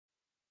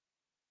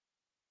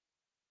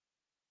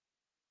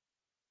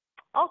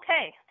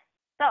Okay,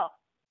 so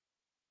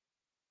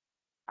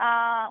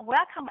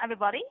welcome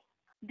everybody.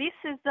 This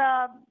is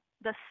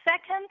the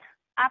second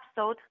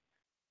episode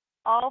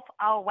of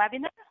our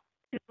webinar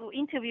to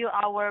interview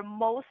our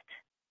most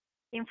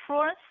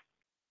influenced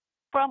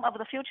firm of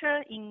the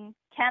future in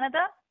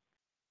Canada.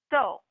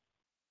 So,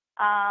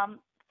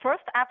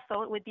 first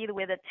episode we did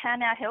with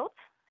Tanya Hiltz.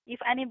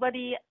 If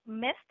anybody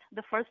missed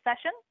the first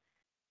session,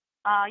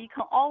 you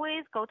can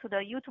always go to the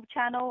YouTube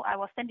channel. I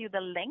will send you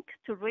the link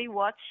to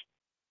rewatch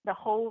the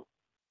whole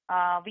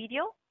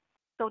video.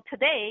 So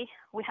today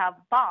we have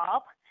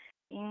Bob,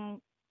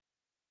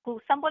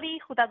 somebody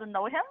who doesn't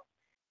know him.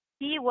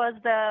 He was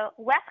the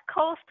West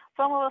Coast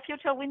Firm of the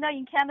Future winner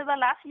in Canada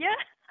last year.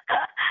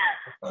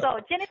 So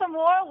Jennifer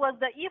Moore was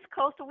the East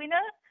Coast winner,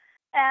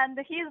 and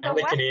he's the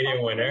West Canadian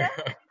Coast winner.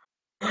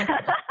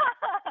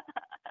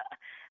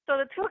 So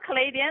the two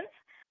Canadians,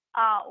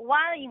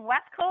 one in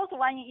West Coast,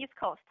 one in East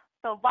Coast.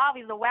 So Bob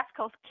is the West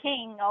Coast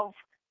king of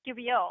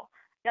QBO,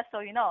 just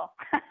so you know.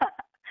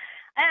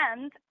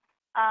 And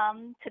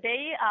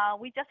today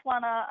we just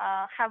want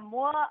to have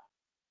more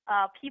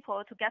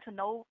people to get to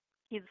know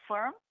his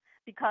firm,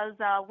 because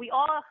we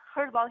all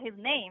heard about his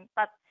name,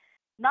 but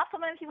not so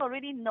many people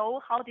really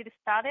know how did it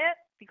started,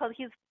 because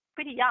he's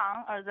pretty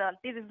young as a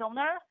business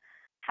owner,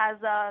 has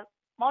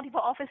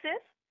multiple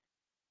offices.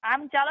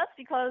 I'm jealous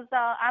because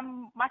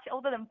I'm much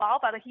older than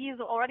Bob, but he's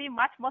already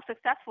much more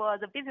successful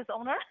as a business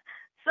owner.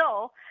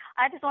 So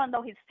I just want to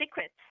know his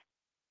secrets.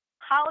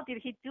 How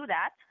did he do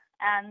that?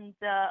 And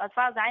as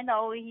far as I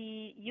know,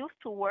 he used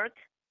to work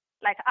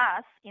like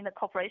us in the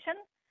corporation,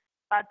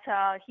 but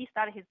he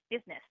started his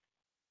business.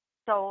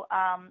 So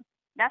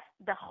that's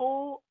the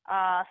whole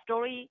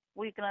story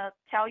we're going to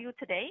tell you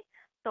today.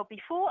 So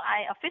before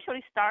I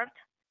officially start,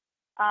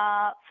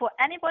 for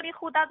anybody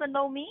who doesn't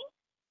know me,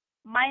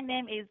 my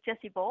name is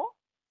Jessie.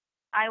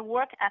 I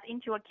work at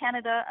Intuit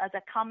Canada as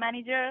account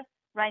manager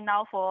right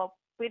now for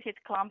British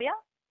Columbia.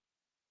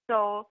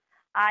 So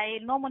I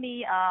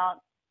normally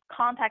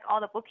contact all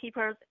the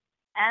bookkeepers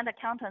and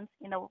accountants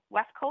in the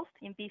West Coast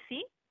in BC.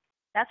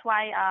 That's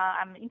why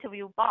I'm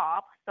interviewing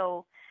Bob.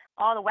 So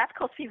all the West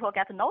Coast people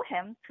get to know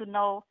him, to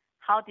know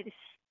how did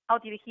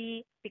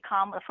he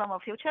become a firm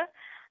of future.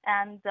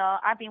 And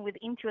I've been with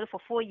Intuit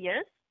for 4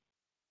 years.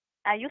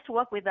 I used to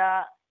work with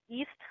the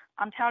East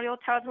Ontario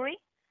Territory.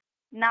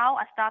 Now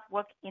I start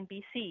work in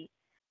BC.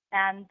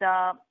 And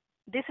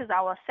this is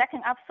our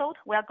second episode.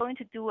 We are going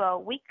to do a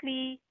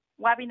weekly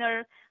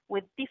webinar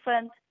with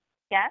different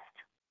guests.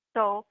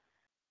 So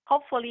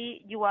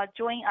hopefully you will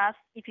join us.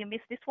 If you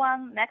miss this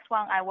one, next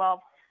one I will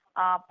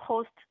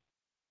post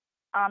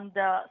on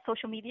the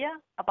social media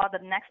about the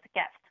next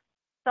guest.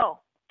 So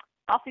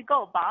off you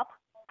go, Bob.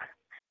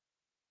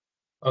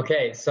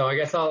 Okay, so I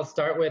guess I'll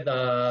start with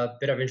a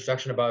bit of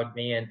introduction about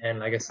me and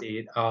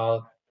legacy.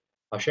 I'll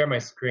share my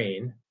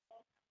screen.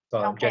 So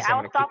okay, Jessie,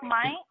 I'll stop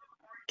mine.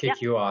 Kick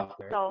you off.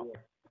 So,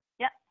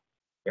 yeah.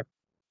 Yep.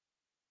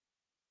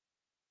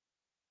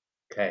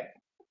 Okay.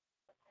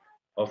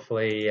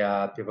 Hopefully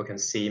people can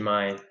see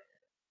my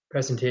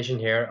presentation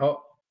here.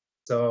 Oh,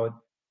 so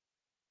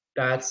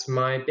that's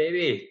my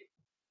baby.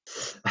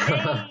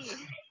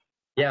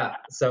 Yeah,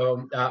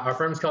 so our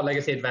firm's called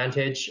Legacy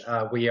Advantage.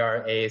 We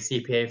are a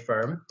CPA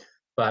firm,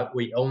 but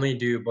we only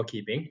do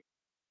bookkeeping.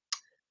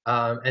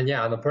 And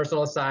yeah, on the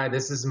personal side,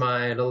 this is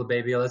my little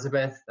baby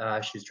Elizabeth.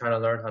 She's trying to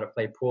learn how to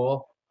play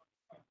pool.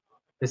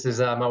 This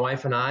is my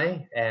wife and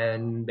I,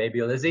 and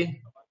baby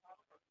Lizzie.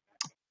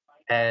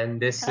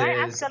 And this Can is.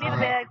 I ask a little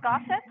bit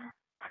gossip?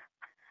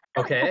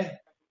 Okay.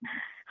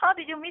 How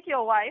did you meet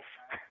your wife?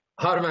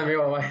 How did I meet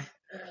my wife?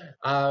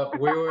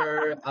 We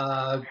were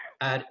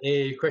at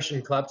a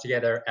Christian club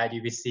together at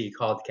UBC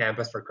called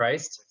Campus for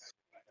Christ,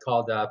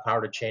 called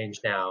Power to Change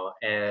now.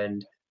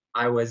 And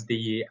I was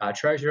the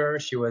treasurer,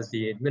 she was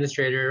the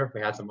administrator.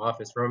 We had some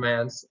office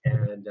romance,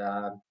 and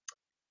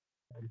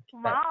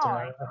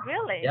wow,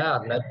 really? Yeah,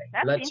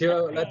 let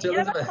you you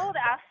never told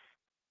us.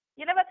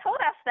 You never told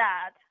us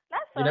that.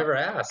 You never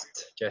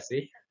asked,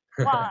 Jessie.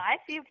 Well, I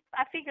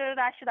figured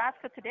I should ask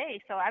her today,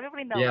 so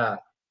everybody knows. Yeah,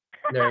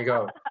 there you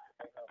go.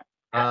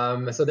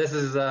 So this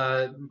is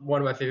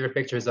one of my favorite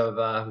pictures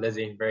of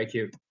Lizzie. Very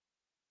cute.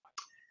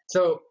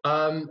 So,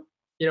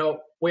 you know,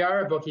 we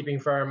are a bookkeeping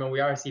firm and we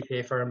are a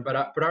CPA firm, but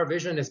our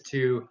vision is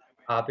to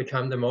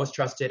become the most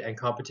trusted and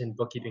competent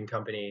bookkeeping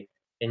company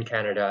in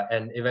Canada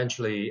and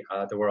eventually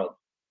the world.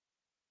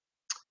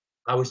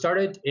 We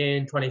started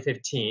in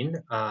 2015.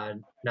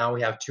 Now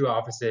we have 2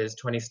 offices,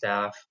 20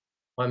 staff,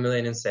 1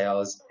 million in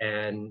sales,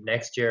 and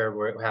next year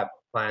we have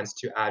plans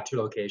to add 2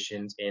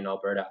 locations in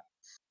Alberta.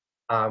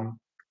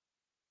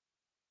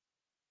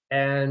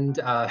 And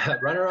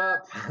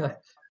runner-up, I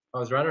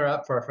was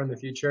runner-up for From the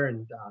Future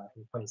in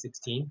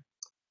 2016,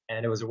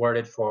 and it was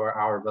awarded for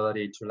our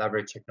ability to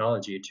leverage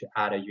technology to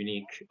add a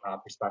unique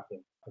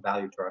perspective of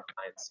value to our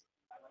clients.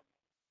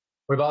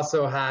 We've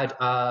also had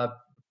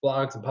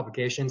blogs and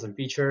publications and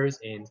features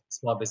in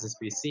Small Business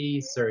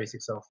BC, Surrey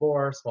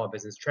 604, Small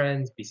Business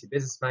Trends, BC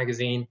Business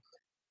Magazine,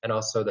 and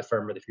also the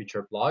Firm of the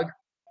Future blog.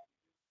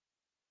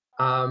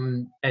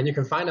 And you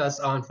can find us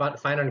on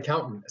Find an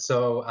Accountant.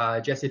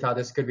 So Jessie thought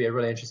this could be a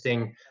really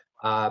interesting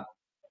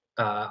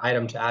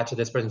item to add to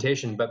this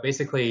presentation. But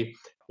basically,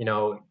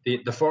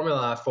 the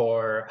formula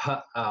for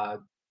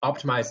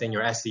optimizing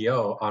your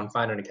SEO on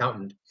Find an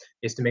Accountant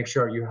is to make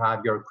sure you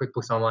have your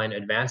QuickBooks Online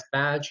Advanced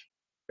badge,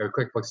 your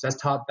QuickBooks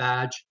Desktop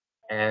badge,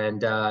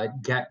 and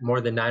get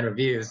more than 9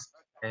 reviews,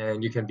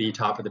 and you can be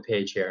top of the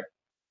page here.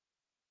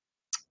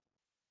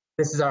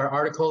 This is our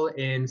article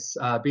in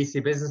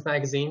BC Business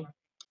Magazine.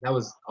 That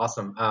was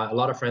awesome. A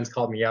lot of friends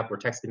called me up or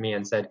texted me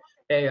and said,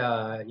 hey,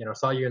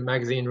 saw you in the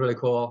magazine, really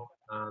cool.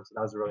 So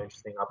that was a really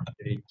interesting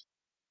opportunity.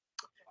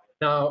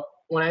 Now,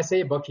 when I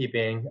say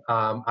bookkeeping,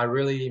 I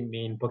really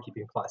mean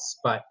Bookkeeping Plus,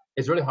 but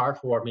it's really hard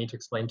for me to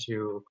explain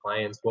to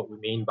clients what we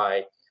mean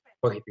by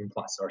Bookkeeping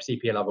Plus or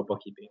CPA level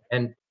bookkeeping.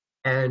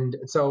 And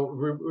so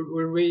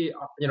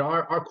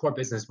our core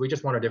business, we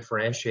just want to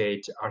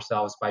differentiate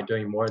ourselves by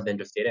doing more than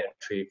just data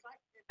entry.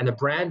 And the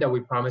brand that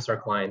we promise our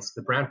clients,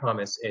 the brand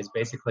promise is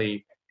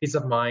basically peace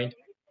of mind,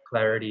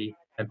 clarity,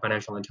 and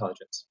financial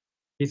intelligence.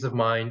 Peace of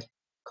mind,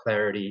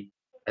 clarity,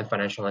 and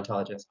financial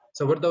intelligence.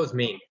 So what do those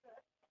mean?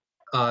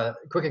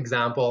 Quick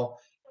example,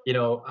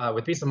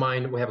 with peace of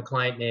mind, we have a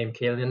client named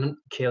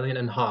Kalian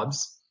and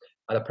Hobbs.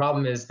 The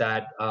problem is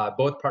that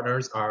both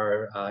partners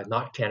are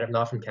not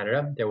from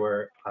Canada. They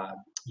were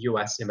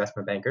U.S.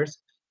 investment bankers,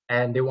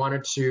 and they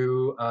wanted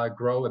to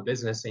grow a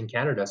business in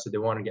Canada, so they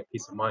want to get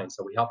peace of mind.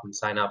 So we help them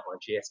sign up on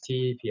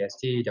GST,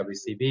 PST,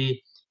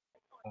 WCB,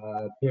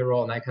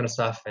 payroll, and that kind of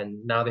stuff.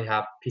 And now they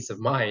have peace of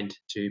mind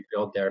to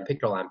build their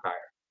pictorial empire.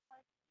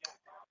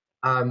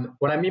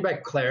 What I mean by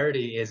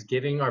clarity is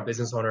giving our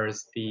business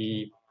owners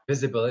the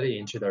visibility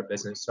into their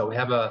business. So we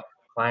have a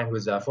client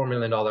who's a $4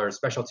 million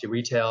specialty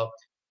retail.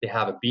 They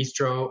have a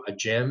bistro, a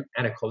gym,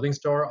 and a clothing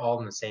store all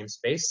in the same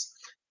space.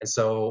 And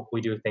so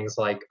we do things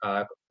like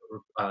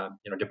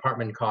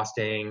department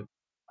costing,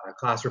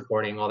 class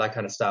reporting, all that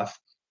kind of stuff,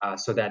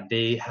 so that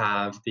they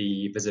have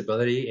the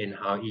visibility in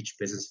how each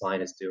business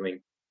line is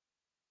doing.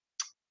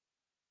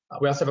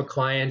 We also have a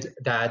client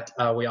that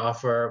we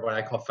offer what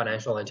I call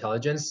financial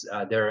intelligence.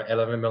 They're an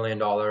 $11 million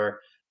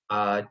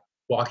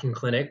walk-in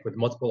clinic with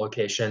multiple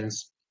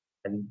locations,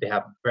 and they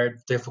have very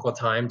difficult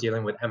time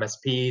dealing with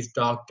MSPs,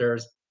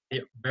 doctors,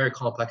 very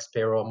complex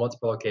payroll,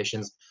 multiple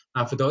locations.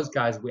 For those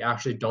guys, we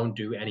actually don't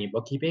do any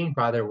bookkeeping.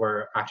 Rather,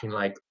 we're acting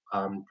like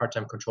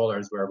part-time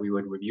controllers, where we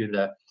would review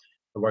the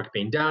work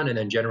being done and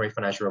then generate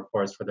financial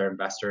reports for their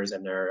investors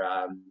and their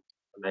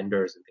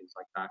lenders and things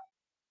like that.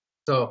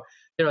 So,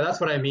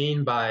 that's what I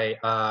mean by,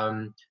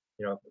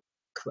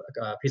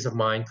 peace of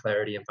mind,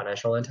 clarity, and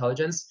financial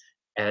intelligence.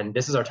 And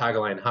this is our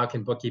tagline: how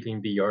can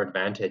bookkeeping be your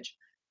advantage?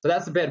 So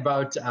that's a bit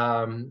about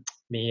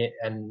me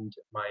and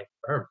my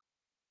firm.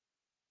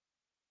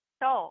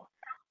 So,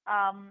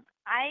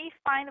 I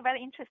find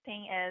very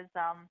interesting is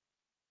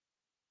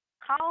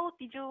how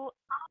did you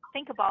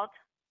think about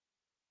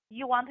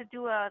you want to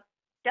do a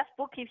just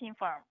bookkeeping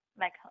firm?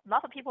 Like a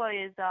lot of people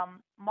is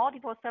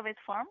multiple service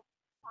firm.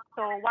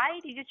 So why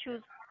did you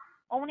choose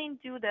only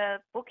do the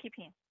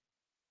bookkeeping?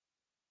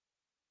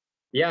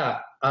 Yeah,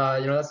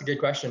 that's a good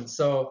question.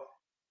 So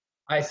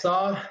I used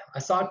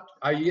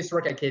to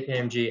work at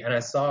KPMG, and I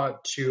saw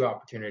 2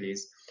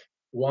 opportunities.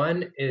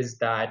 One is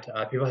that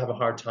people have a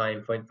hard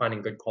time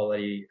finding good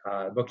quality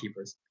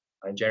bookkeepers,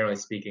 generally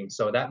speaking.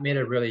 So that made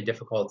it really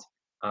difficult.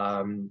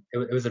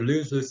 It was a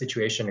lose-lose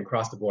situation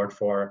across the board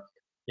for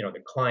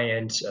the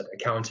client, the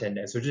accountant,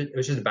 and so it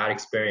was just a bad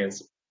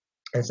experience.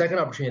 And the second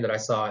opportunity that I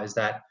saw is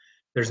that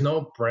there's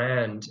no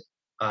brand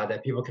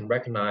that people can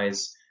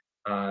recognize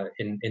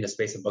in the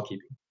space of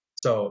bookkeeping.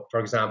 So, for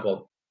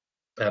example,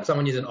 if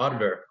someone needs an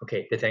auditor,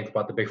 okay, they think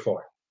about the Big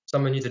Four.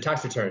 Someone needs a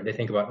tax return, they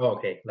think about, oh,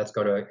 okay, let's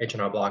go to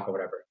H&R Block or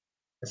whatever.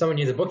 If someone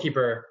needs a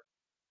bookkeeper,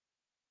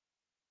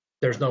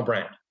 there's no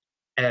brand.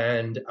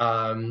 And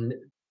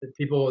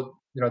people,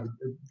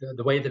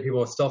 the way that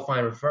people still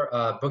find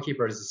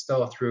bookkeepers is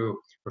still through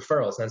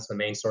referrals. That's the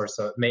main source,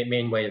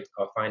 main way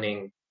of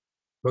finding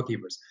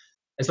bookkeepers.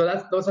 And so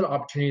those are the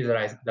opportunities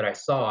that I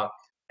saw.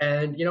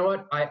 And you know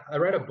what? I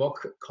read a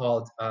book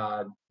called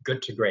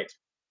Good to Great.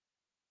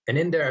 And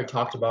in there, I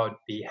talked about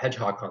the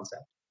hedgehog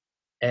concept.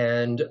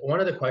 And one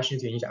of the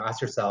questions you need to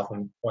ask yourself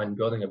when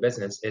building a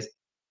business is,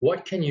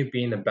 what can you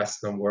be the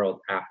best in the world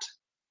at?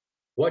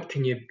 What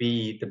can you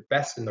be the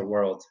best in the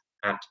world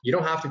at? You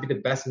don't have to be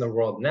the best in the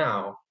world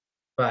now,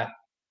 but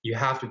you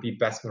have to be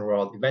best in the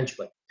world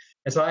eventually.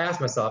 And so I asked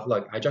myself,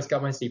 look, I just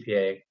got my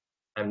CPA.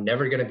 I'm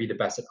never going to be the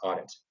best at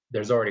audit.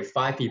 There's already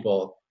 5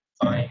 people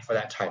vying for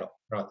that title.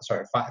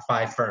 Sorry,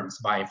 5 firms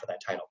vying for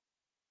that title.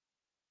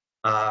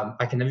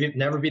 I can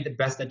never be the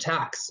best at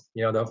tax.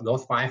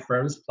 Those 5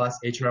 firms plus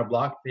H&R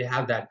Block, they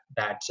have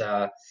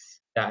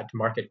that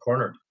market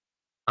cornered.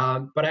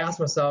 But I asked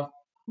myself,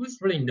 who's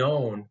really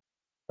known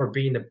for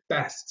being the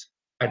best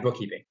at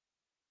bookkeeping?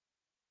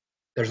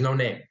 There's no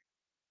name.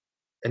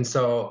 And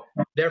so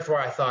therefore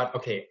I thought,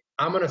 okay,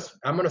 I'm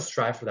gonna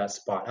strive for that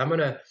spot. I'm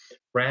gonna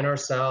brand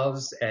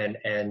ourselves and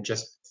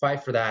just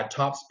fight for that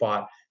top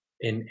spot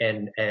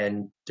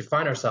and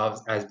define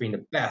ourselves as being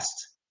the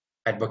best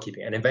at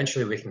bookkeeping, and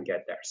eventually we can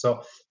get there.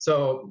 So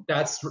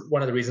that's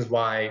one of the reasons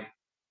why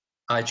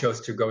I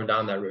chose to go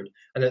down that route.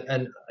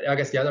 And I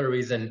guess the other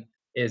reason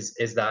is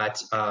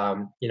that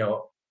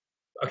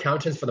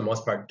accountants for the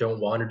most part don't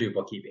want to do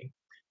bookkeeping,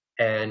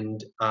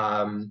 and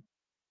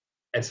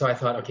so I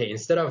thought, okay,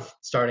 instead of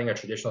starting a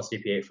traditional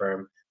CPA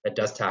firm that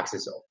does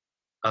taxes,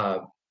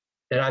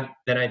 then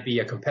I'd be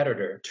a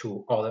competitor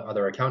to all the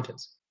other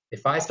accountants.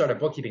 If I start a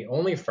bookkeeping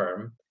only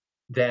firm,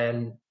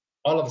 then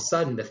all of a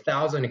sudden the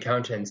 1,000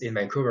 accountants in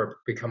Vancouver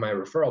become my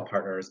referral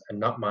partners and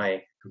not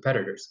my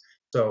competitors.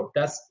 So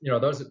that's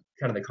those are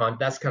kind of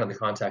that's kind of the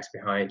context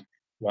behind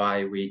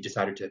why we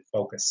decided to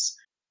focus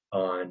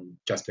on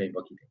just doing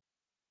bookkeeping.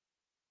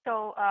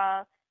 So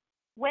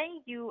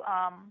when you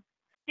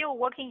still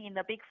working in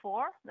the Big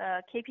Four,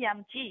 the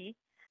KPMG,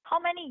 how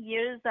many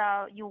years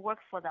you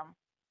worked for them?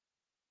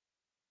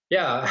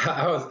 Yeah,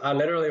 I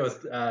literally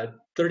was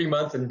 30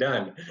 months and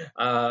done.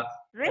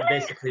 Really?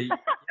 Basically,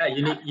 yeah,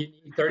 you need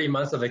 30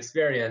 months of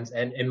experience,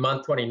 and in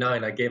month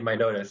 29, I gave my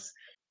notice.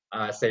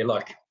 Say,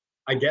 look,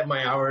 I get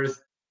my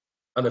hours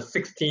on the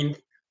 16th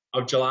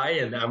of July,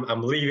 and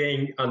I'm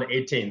leaving on the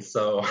 18th.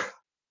 So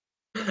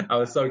I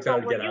was so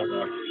excited to get out of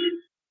there.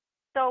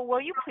 So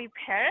were you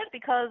prepared?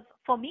 Because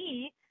for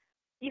me,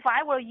 if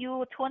I were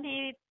you,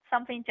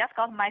 20-something, just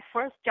got my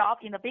first job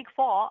in the Big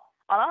Four,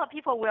 a lot of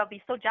people will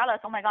be so jealous.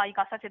 Oh my God, you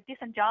got such a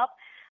decent job.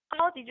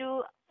 How did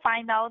you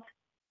find out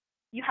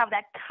you have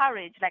that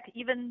courage? Like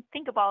even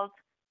think about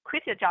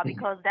quit your job,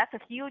 because that's a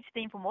huge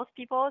thing for most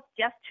people,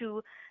 just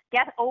to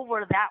get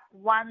over that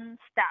one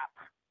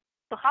step.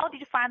 So how did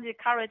you find the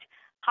courage?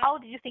 How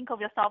did you think of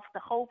yourself, the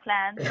whole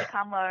plan to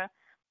become a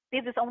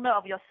business owner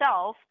of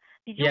yourself?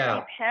 Did you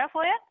prepare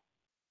for it?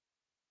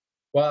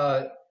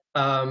 Well,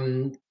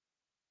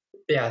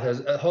 yeah, there's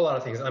a whole lot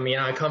of things. I mean,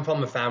 I come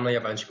from a family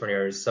of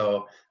entrepreneurs,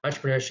 so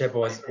entrepreneurship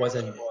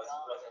wasn't.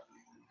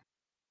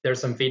 There's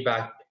some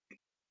feedback.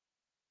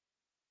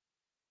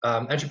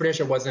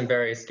 Entrepreneurship wasn't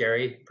very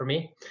scary for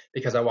me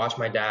because I watched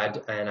my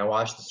dad and I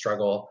watched the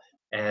struggle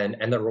and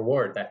the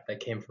reward that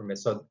came from it.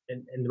 So,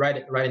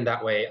 right in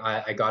that way,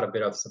 I got a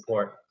bit of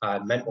support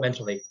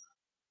mentally.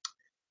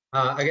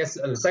 I guess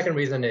the second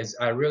reason is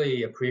I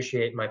really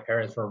appreciate my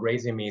parents for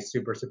raising me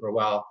super, super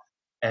well.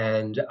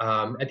 And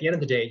at the end of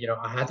the day,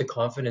 I had the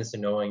confidence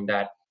in knowing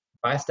that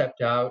if I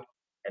stepped out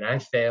and I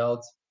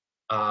failed,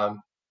 I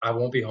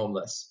won't be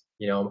homeless.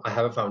 I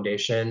have a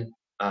foundation.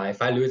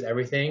 If I lose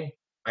everything,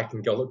 I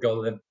can go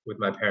live with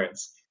my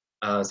parents.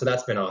 So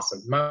that's been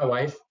awesome. My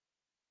wife,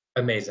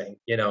 amazing.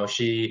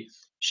 She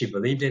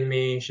believed in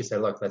me. She said,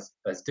 "Look,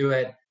 let's do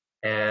it."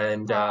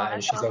 And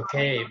she's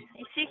okay.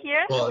 Is she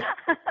here? Well,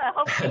 I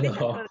hope she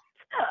no.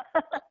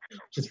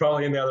 She's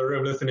probably in the other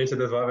room listening to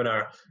this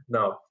webinar.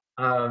 No.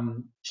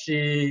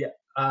 She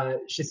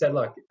said,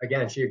 look,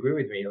 again, she agreed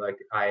with me.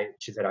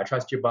 She said, I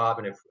trust you, Bob,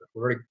 and if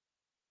we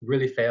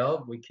really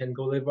fail, we can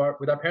go live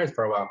with our parents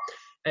for a while.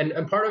 And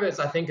part of it is,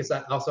 I think, is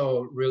that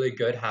also really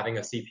good having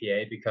a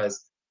CPA,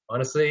 because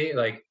honestly,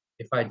 like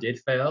if I did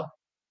fail,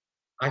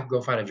 I could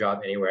go find a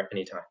job anywhere,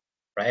 anytime,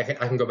 right?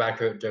 I can go back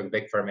to a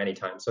big firm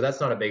anytime. So that's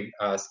not a big,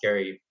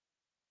 scary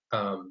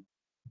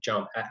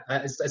jump.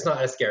 It's not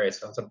as scary as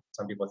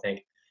some people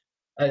think.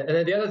 And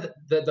then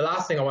the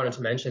last thing I wanted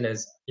to mention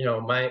is,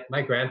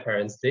 my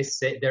grandparents,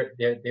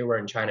 they were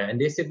in China, and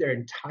they saved their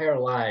entire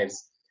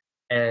lives,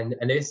 and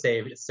they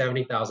saved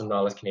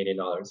 $70,000 Canadian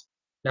dollars.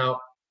 Now,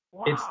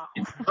 wow.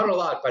 it's not a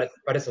lot,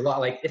 but it's a lot.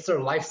 Like it's their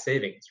life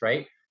savings,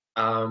 right?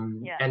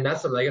 And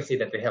that's the legacy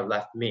that they have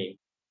left me.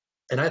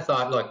 And I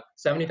thought, look,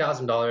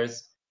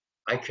 $70,000,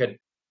 I could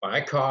buy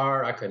a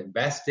car, I could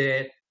invest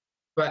it,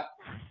 but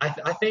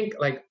I think,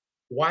 like,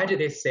 why did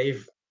they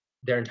save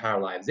their entire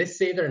lives? They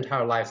saved their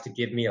entire lives to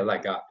give me a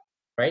leg up,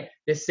 right?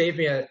 They saved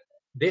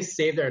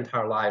their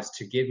entire lives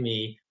to give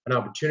me an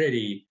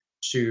opportunity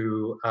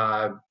to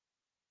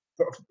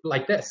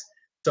like this.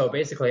 So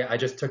basically, I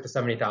just took the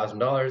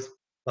 $70,000,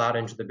 plowed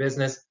into the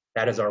business.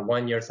 That is our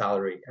 1 year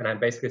salary, and I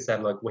basically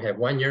said, look, we have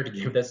 1 year to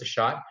give this a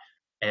shot,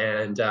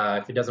 and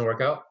if it doesn't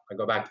work out, I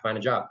go back to find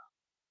a job.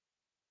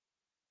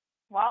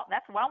 Well,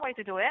 that's one way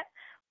to do it.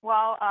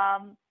 Well,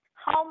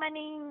 how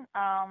many?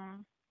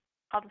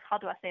 How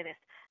do I say this?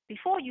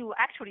 Before you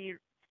actually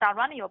start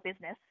running your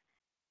business,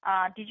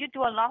 did you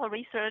do a lot of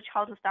research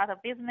how to start a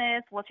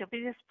business? What's your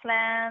business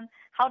plan?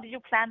 How did you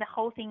plan the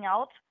whole thing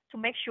out to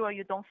make sure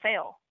you don't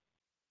fail?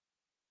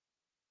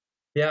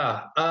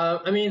 Yeah,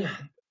 I mean,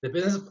 the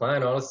business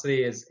plan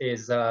honestly is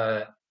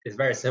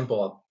very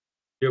simple.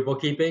 Do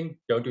bookkeeping,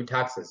 don't do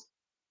taxes.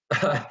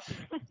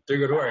 Do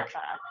good work.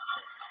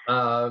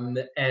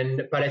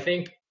 But I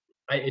think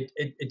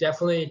it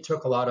definitely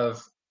took a lot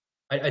of.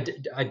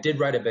 I did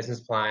write a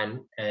business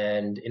plan,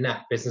 and in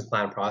that business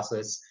plan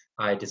process,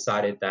 I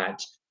decided that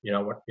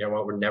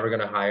we're never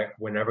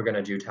going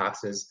to do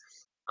taxes.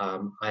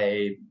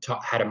 I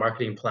had a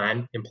marketing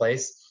plan in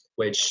place,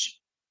 which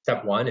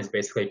step one is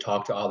basically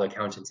talk to all the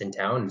accountants in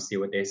town and see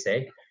what they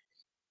say.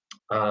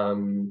 I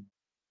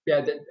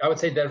would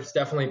say there's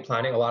definitely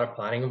a lot of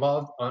planning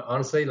involved.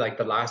 Honestly, like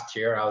the last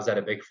year I was at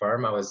a big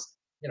firm, I was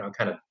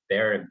kind of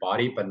there in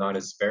body, but not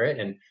in spirit.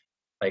 And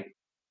like,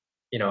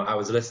 I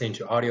was listening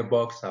to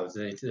audiobooks, I was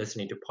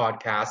listening to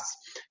podcasts,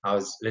 I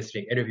was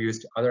listening to interviews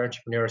to other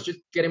entrepreneurs, just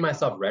getting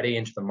myself ready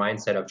into the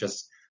mindset of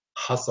just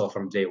hustle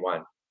from day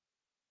one.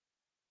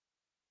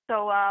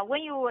 So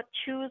when you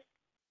choose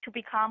to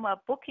become a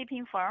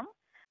bookkeeping firm,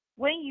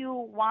 when you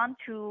want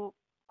to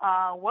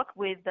work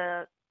with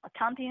the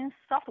accounting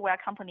software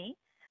company,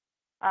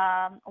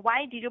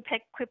 why did you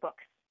pick QuickBooks?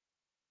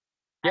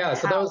 Yeah,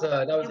 so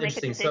that was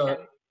interesting.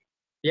 So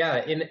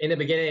yeah, in the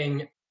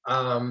beginning,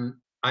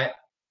 I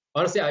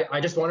honestly I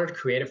just wanted to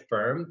create a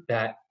firm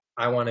that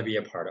I want to be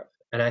a part of,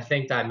 and I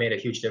think that made a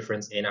huge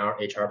difference in our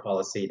HR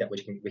policy that we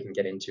can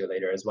get into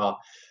later as well.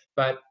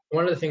 But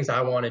one of the things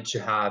I wanted to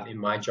have in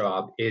my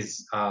job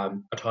is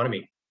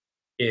autonomy,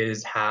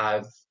 is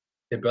have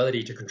the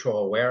ability to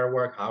control where I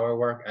work, how I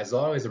work. As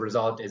long as the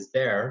result is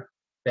there,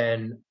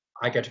 then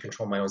I get to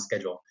control my own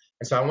schedule.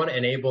 And so I want to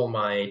enable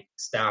my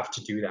staff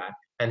to do that.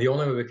 And the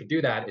only way we could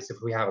do that is if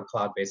we have a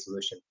cloud-based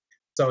solution.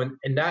 So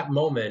in that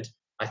moment,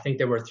 I think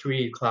there were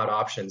 3 cloud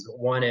options.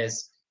 One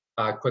is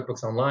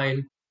QuickBooks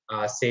Online,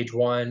 Sage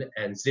 1,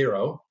 and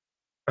Xero.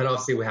 And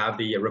obviously we have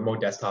the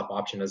remote desktop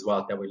option as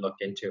well that we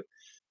looked into.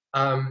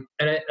 And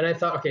I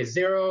thought, okay,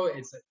 Xero,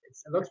 it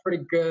looks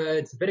pretty good.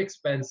 It's a bit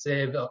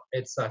expensive.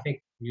 It's, I think,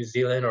 New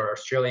Zealand or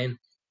Australian,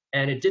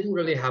 and it didn't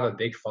really have a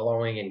big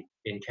following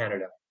in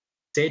Canada.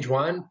 Sage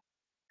 1,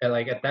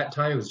 like at that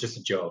time, it was just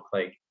a joke.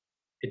 Like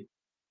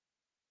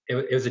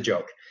it was a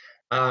joke.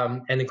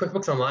 And then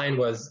QuickBooks Online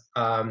was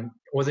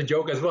a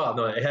joke as well.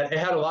 No, it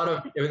had a lot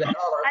of amazing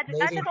I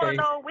just want to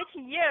know which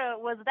year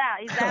was that?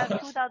 Is that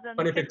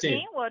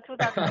 2015 or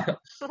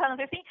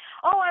 2015?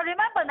 Oh, I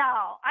remember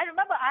now. I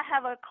remember I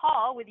have a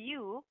call with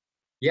you.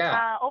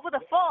 Yeah. Over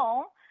the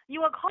phone,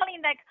 you were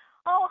calling like,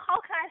 oh, how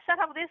can I set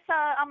up this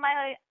on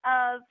my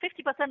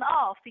 50%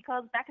 off?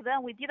 Because back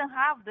then we didn't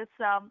have this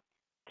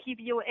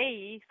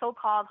TBOA,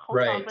 so-called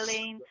wholesale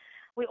billing.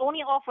 We only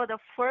offer the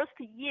first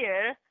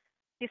year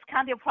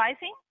discounted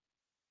pricing,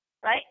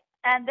 right?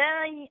 And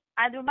then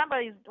I remember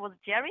it was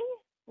Jerry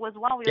was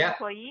one of your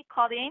employees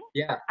called in.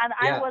 Yeah. And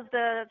I was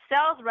the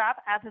sales rep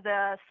at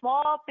the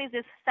small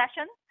business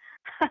session.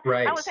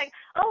 Right. I was like,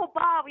 oh,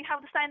 Bob, you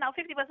have to sign up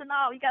 50%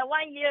 off. You got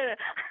 1 year.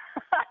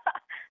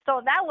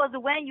 So that was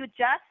when you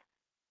just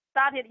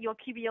started your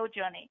QBO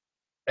journey.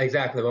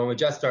 Exactly, when we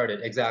just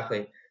started.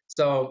 Exactly.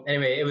 So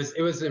anyway, it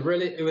was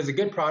a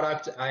good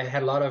product. I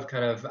had a lot of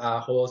kind of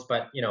holes,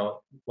 but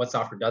what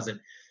software doesn't?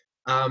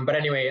 But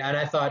anyway, and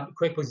I thought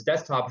QuickBooks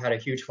Desktop had a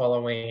huge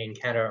following in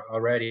Canada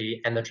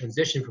already, and the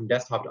transition from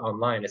desktop to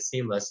online is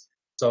seamless.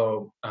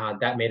 So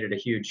that made it a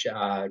huge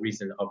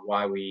reason of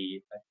why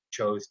we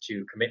chose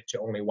to commit to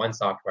only one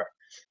software.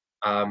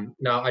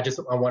 Now,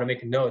 I want to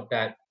make a note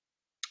that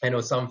I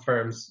know some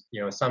firms,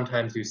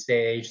 sometimes do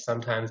Sage,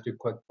 sometimes do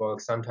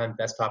QuickBooks, sometimes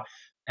desktop.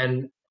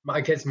 And my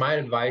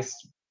advice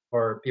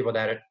for people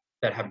that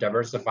have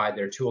diversified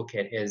their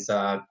toolkit is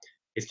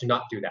to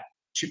not do that.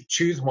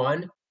 Choose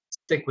one,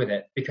 stick with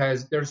it,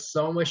 because there's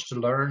so much to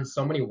learn,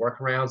 so many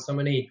workarounds, so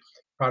many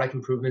product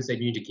improvements that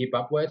you need to keep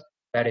up with,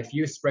 that if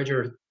you spread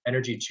your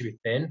energy too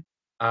thin,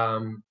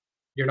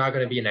 you're not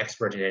going to be an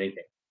expert in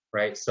anything,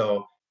 right?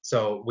 So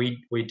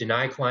we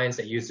deny clients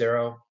that use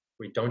Xero.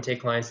 We don't take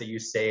clients that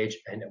use Sage,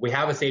 and we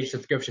have a Sage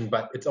subscription,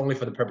 but it's only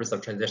for the purpose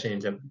of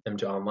transitioning them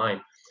to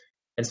online.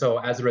 And so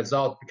as a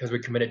result, because we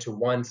committed to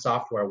one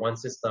software, one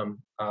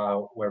system,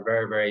 we're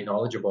very, very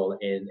knowledgeable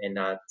in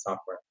that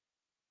software.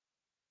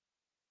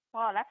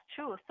 Wow, that's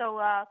true.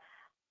 So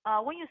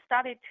when you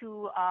started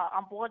to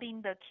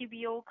onboarding the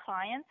QBO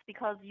clients,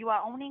 because you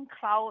are owning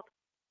cloud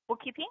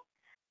bookkeeping,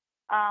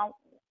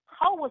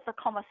 how was the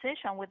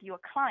conversation with your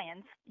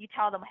clients? You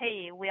tell them,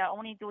 hey, we are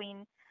only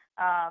doing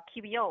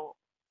QBO.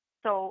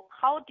 So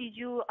how did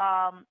you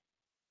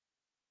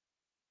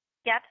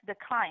get the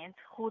client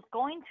who's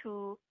going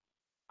to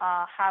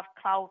have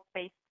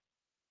cloud-based?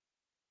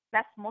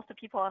 That's most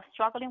people are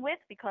struggling with,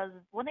 because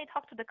when they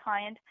talk to the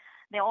client,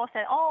 they all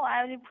say, oh,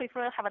 I would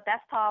prefer to have a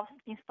desktop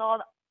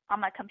installed on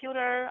my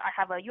computer. I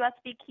have a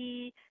USB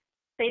key,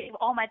 save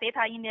all my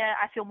data in there.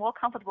 I feel more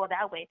comfortable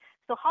that way.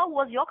 So how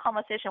was your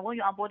conversation when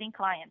you're onboarding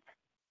clients?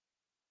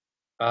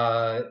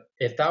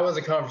 If that was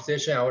a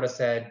conversation, I would have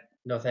said,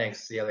 no,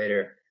 thanks. See you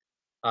later.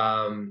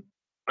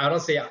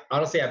 Honestly, I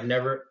don't think I've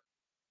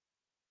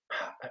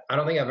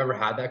ever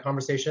had that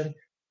conversation.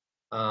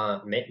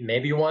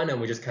 Maybe one, and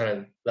we just kind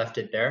of left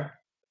it there.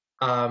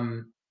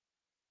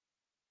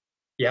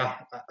 Yeah,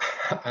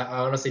 I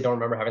honestly don't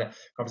remember having that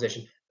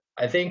conversation.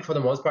 I think for the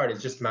most part,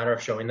 it's just a matter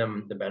of showing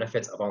them the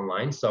benefits of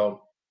online.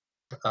 So,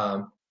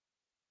 one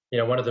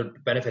of the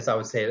benefits I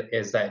would say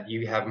is that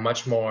you have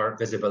much more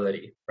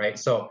visibility, right?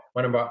 So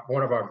one of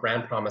our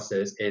brand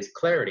promises is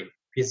clarity,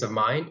 peace of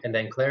mind, and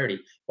then clarity.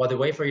 Well, the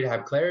way for you to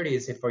have clarity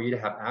is for you to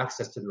have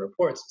access to the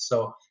reports.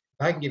 So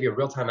if I can give you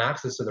real-time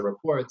access to the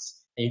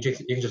reports, and you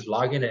can just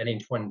log in at any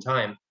point in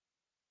time,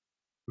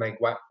 like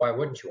why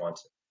wouldn't you want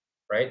to,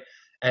 right?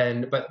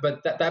 And but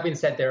that being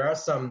said, there are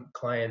some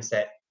clients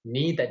that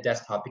need that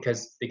desktop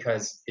because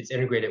it's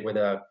integrated with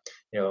a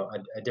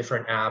a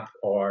different app,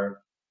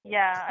 or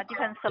a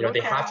different solution. they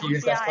have to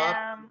use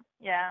desktop.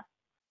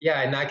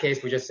 Yeah, in that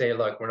case, we just say,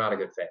 look, we're not a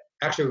good fit.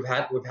 Actually, we've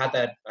had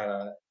that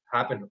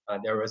happen.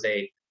 There was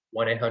a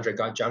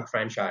 1-800-GOT-JUNK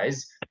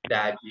franchise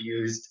that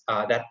used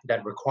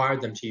that required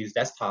them to use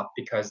desktop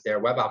because their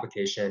web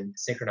application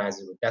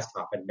synchronizes with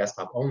desktop and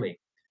desktop only,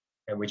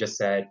 and we just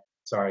said,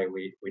 sorry,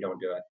 we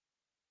don't do it.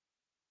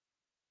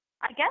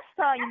 I guess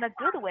in a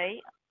good way,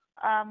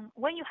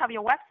 when you have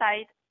your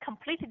website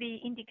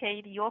completely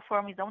indicate your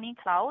firm is only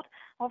cloud,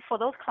 or for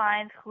those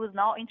clients who's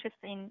not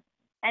interested in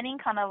any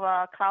kind of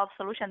a cloud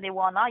solution, they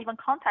will not even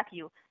contact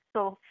you.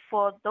 So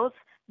for those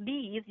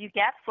leads you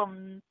get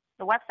from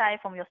the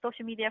website, from your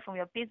social media, from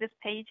your business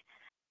page,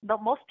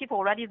 most people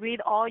already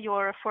read all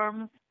your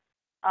firm's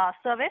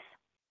service.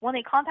 When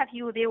they contact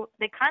you,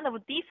 they kind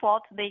of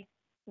default, they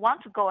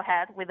want to go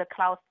ahead with the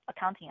cloud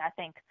accounting, I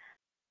think.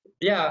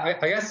 Yeah,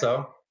 I guess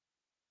so.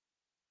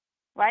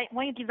 Right?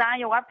 When you design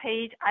your web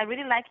page, I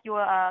really like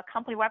your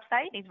company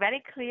website. It's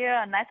very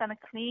clear, nice and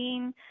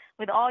clean,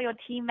 with all your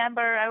team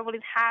members,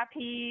 everybody's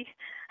happy,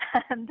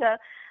 and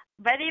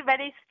very,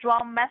 very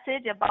strong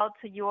message about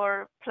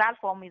your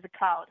platform is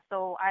cloud.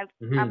 So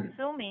I'm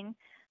assuming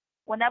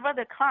whenever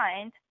the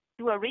client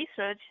do a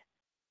research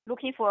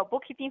looking for a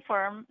bookkeeping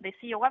firm, they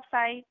see your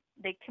website,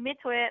 they commit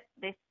to it,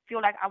 they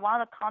feel like I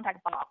want to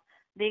contact Bob.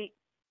 They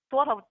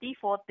sort of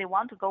default, they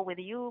want to go with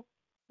you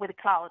with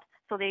cloud.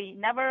 So they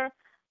never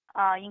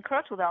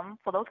incur to them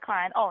for those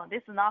clients, oh,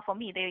 this is not for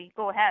me. They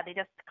go ahead, they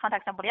just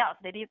contact somebody else.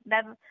 They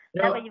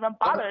never even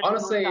bother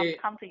to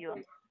come to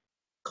you.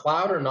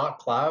 Cloud or not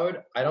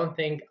cloud, I don't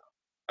think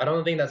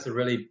that's a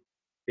really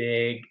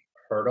big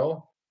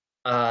hurdle.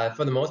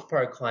 For the most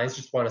part, clients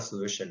just want a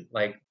solution.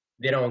 Like,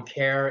 they don't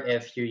care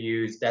if you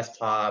use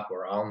desktop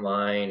or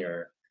online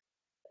or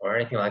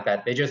anything like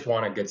that. They just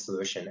want a good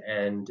solution.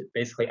 And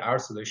basically our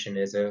solution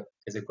is a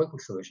quick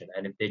solution.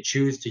 And if they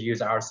choose to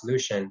use our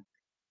solution,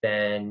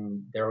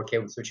 then they're okay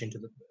with switching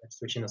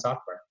the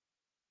software.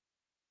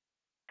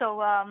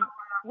 So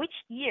which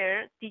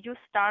year did you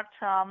start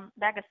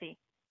Legacy?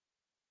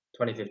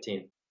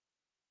 2015.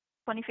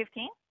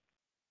 2015?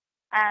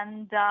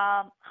 And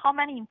how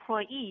many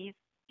employees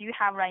do you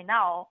have right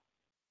now?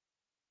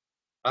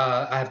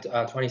 I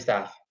have 20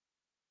 staff.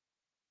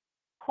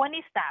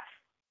 20 staff.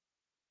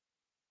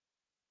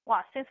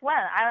 Wow, since when?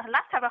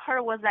 Last time I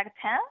heard was like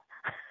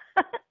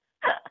 10.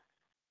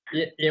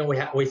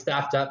 We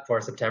staffed up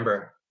for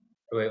September.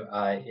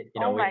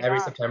 Every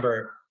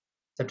September.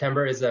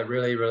 September is a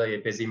really, really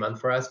busy month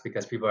for us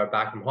because people are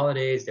back from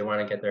holidays. They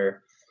want to get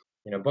their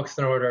books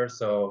in order,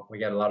 so we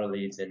get a lot of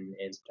leads in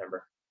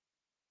September.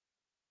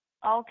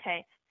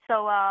 Okay,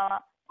 so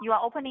you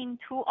are opening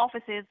 2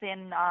 offices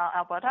in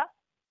Alberta?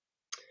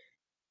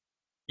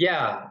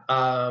 Yeah.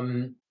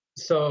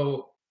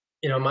 So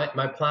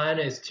my plan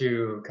is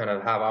to kind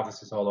of have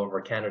offices all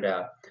over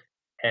Canada,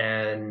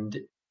 and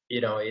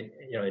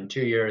in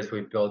 2 years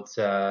we've built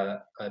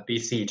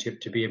BC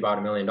to be about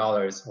 $1 million.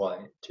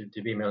 Well,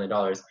 to be $1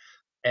 million.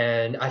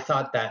 And I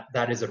thought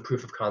that is a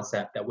proof of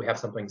concept that we have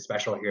something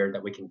special here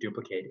that we can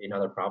duplicate in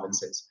other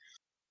provinces.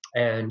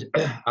 And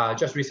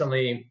just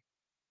recently,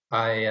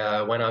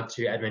 I went out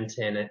to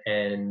Edmonton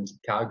and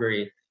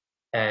Calgary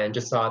and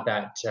just saw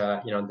that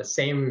the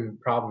same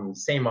problem,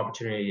 same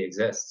opportunity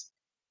exists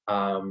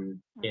in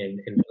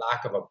the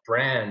lack of a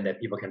brand that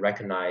people can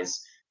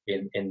recognize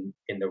in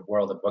the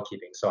world of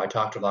bookkeeping. So I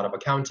talked to a lot of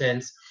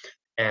accountants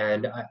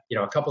and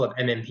a couple of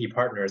MNP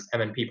partners.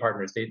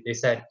 They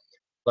said,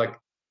 look,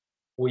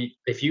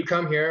 if you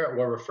come here,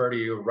 we'll refer to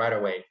you right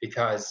away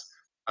because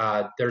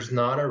there's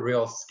not a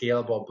real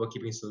scalable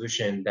bookkeeping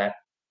solution that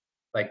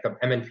like the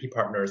MNP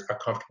partners are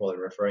comfortable in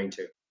referring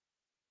to.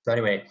 So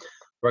anyway,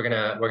 we're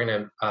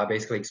gonna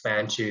basically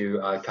expand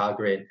to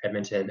Calgary and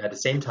Edmonton at the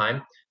same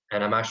time,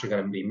 and I'm actually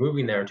going to be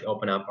moving there to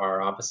open up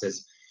our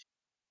offices.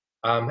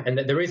 And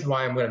the reason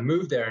why I'm going to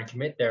move there and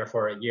commit there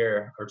for a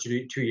year or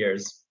 2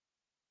 years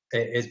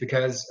is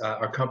because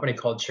our company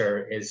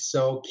culture is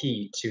so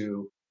key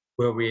to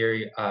where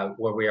we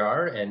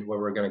are and where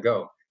we're going to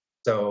go.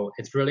 So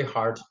it's really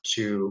hard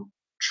to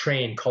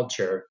train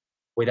culture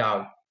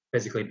without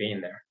physically being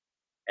there.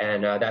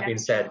 And that being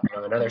said,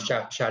 another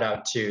shout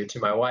out to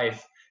my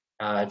wife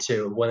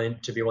to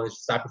be willing to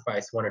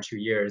sacrifice 1 or 2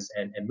 years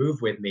and move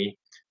with me,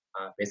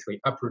 basically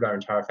uproot our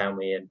entire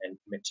family and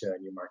commit to a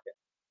new market.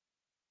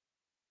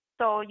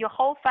 So your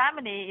whole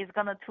family is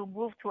going to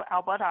move to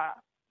Alberta,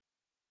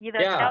 either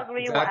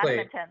Calgary or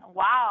Edmonton.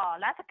 Wow,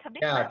 that's a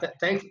commitment.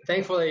 Yeah,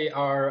 thankfully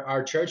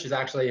our church is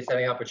actually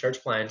setting up a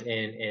church plant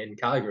in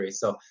Calgary,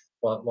 so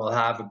we'll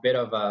have a bit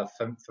of a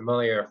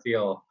familiar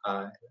feel,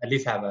 at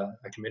least have a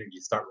community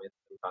to start with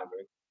in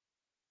Calgary.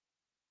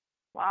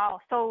 Wow.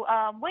 So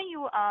when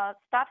you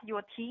start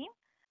your team,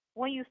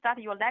 when you start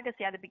your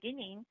Legacy at the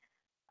beginning,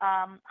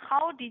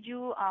 how did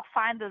you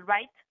find the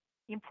right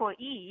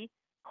employee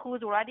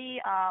who's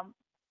already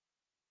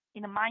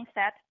in the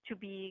mindset to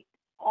be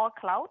all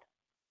cloud,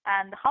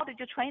 and how did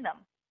you train them?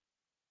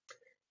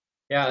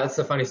 Yeah, that's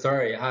a funny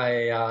story.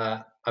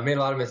 I made a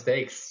lot of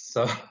mistakes,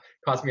 so it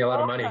cost me a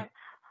lot of money.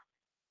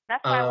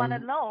 That's why I want to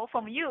know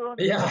from you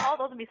all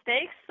those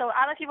mistakes, so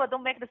other people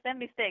don't make the same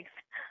mistakes.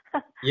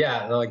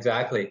 Yeah, no,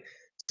 exactly.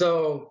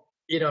 So,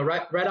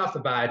 right off the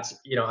bat,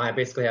 I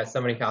basically had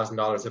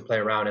 $70,000 to play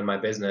around in my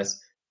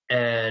business,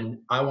 and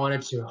I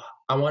wanted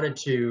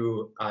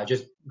to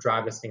just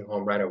drive this thing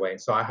home right away.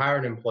 So I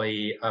hired an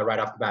employee right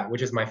off the bat,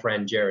 which is my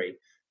friend Jerry.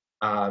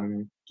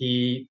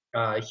 He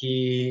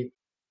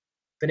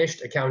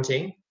finished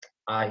accounting.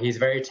 He's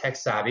very tech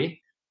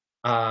savvy,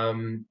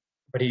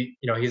 but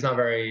he's not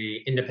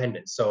very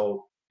independent.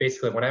 So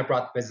basically, when I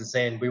brought the business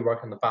in, we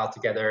worked on the file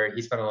together.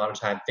 He spent a lot of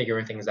time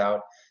figuring things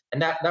out,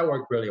 and that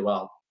worked really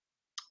well.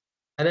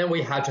 And then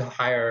we had to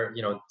hire,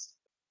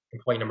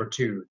 employee number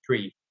 2,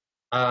 3,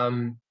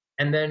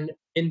 and then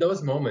in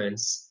those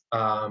moments,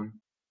 I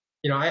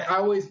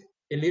always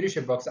in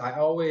leadership books, I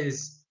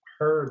always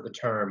heard the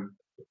term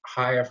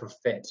hire for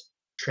fit,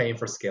 train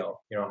for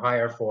skill.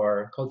 Hire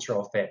for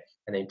cultural fit,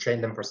 and then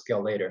train them for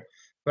skill later.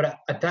 But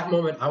at that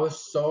moment, I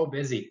was so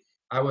busy.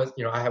 I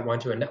had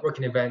went to a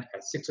networking event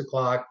at 6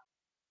 o'clock,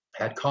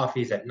 had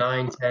coffees at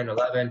 9, 10,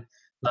 11,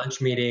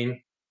 lunch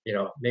meeting,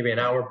 maybe an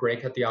hour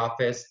break at the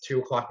office, 2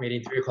 o'clock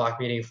meeting, 3 o'clock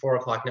meeting, 4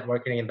 o'clock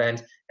networking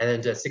event, and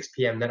then to 6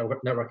 p.m.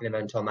 networking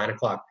event until 9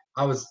 o'clock.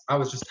 I was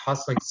just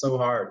hustling so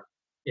hard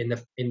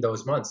in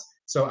those months.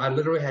 So I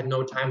literally had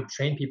no time to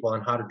train people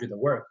on how to do the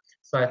work.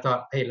 So I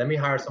thought, hey, let me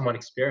hire someone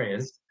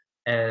experienced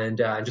and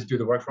just do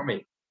the work for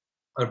me.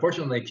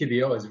 Unfortunately,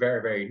 QBO is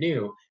very, very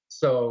new.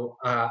 So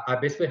I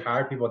basically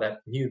hired people that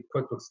knew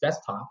QuickBooks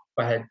Desktop,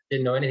 but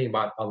didn't know anything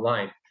about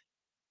online.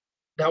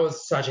 That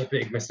was such a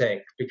big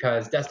mistake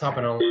because desktop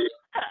and online,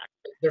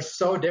 they're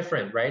so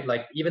different, right?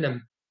 Like even a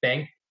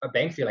bank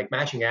fee, like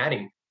matching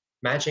and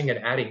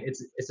adding,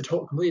 it's a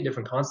completely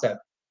different concept.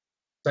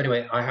 So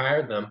anyway, I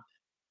hired them,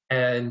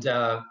 and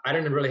I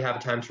didn't really have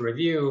time to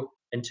review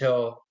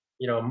until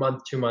a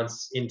month, 2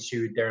 months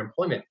into their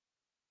employment.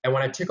 And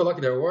when I took a look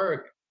at their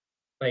work,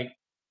 like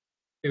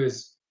it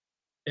was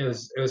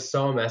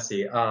so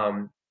messy.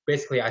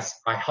 Basically,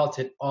 I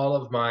halted all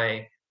of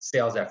my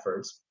sales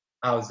efforts.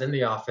 I was in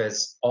the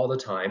office all the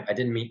time. I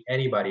didn't meet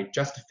anybody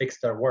just to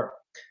fix their work.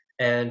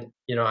 And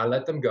I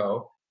let them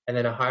go. And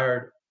then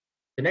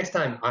the next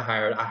time I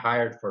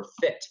hired for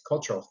fit,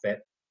 cultural fit.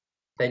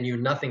 They knew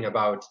nothing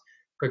about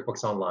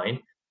QuickBooks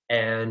Online.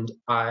 And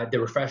they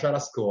were fresh out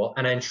of school.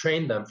 And I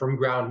trained them from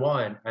ground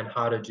one on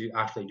how to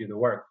actually do the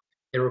work.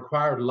 It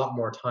required a lot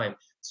more time.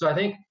 So I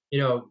think,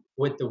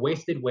 with the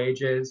wasted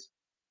wages,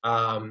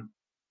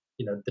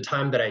 the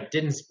time that I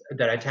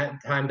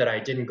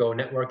didn't go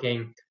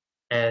networking,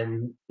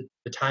 and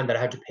the time that I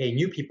had to pay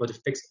new people to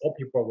fix old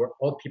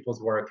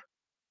people's work,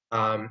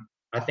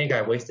 I think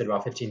I wasted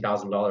about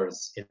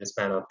 $15,000 in the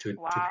span of two to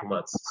 3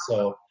 months.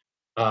 So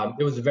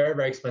it was a very,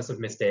 very expensive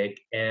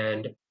mistake.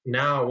 And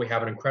now we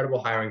have an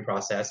incredible hiring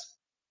process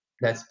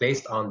that's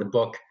based on the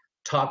book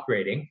Top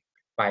Grading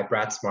by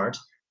Brad Smart.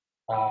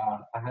 I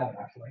have it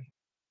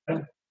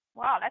actually.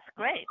 Wow, that's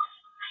great.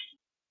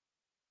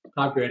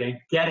 Top Grading,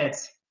 get it.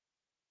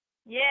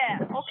 Yeah,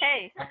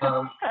 okay.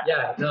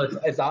 Yeah, no,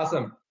 it's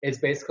awesome. It's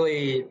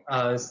basically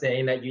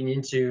saying that you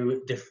need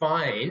to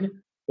define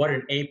what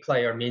an A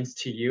player means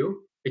to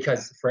you,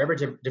 because for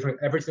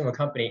every single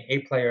company, A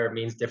player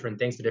means different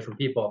things to different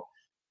people.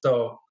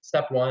 So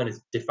step 1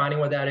 is defining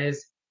what that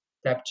is.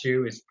 Step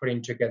 2 is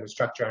putting together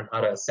structure on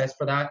how to assess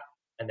for that,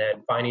 and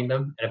then finding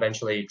them and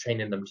eventually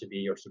training them to be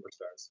your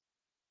superstars.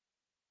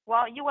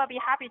 Well, you will be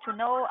happy to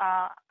know.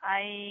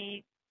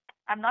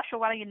 I'm not sure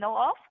whether you know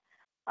of.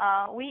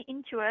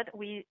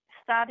 We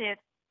started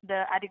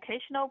the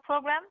educational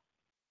program.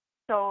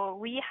 So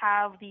we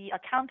have the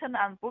accountant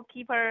and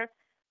bookkeeper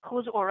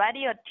who's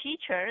already a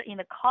teacher in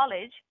the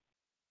college.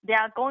 They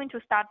are going to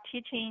start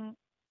teaching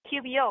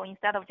QBO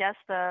instead of just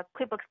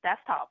QuickBooks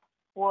Desktop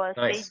or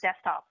Sage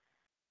Desktop.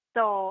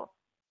 So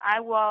I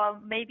will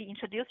maybe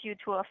introduce you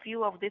to a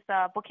few of these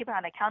bookkeeper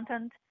and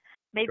accountant.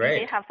 Maybe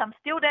they have some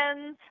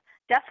students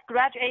just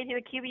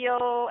graduated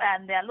QBO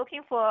and they're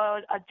looking for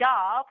a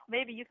job.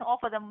 Maybe you can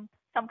offer them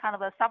some kind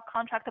of a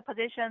subcontractor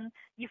position.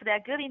 If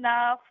they're good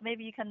enough,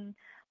 maybe you can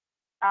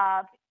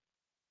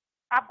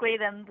upgrade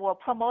them or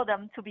promote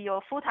them to be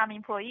your full-time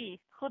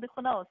employee. Who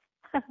knows?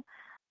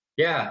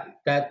 Yeah,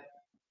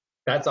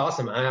 that's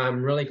awesome.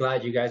 I'm really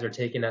glad you guys are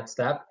taking that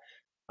step.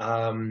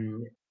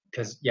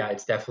 Because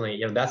it's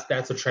definitely,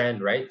 that's a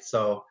trend, right?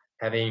 So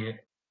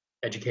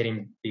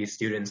educating these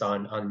students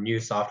on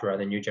new software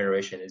and the new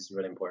generation is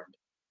really important.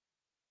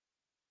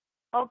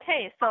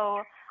 Okay,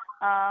 so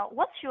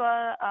what's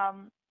your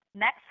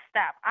next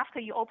step after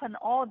you open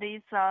all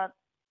these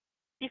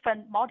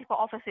different multiple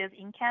offices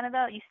in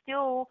Canada? You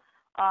still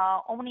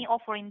only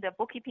offering the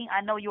bookkeeping?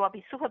 I know you will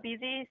be super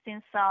busy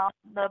since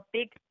the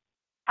big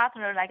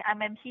partner like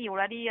MMT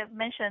already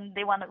mentioned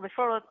they want to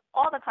refer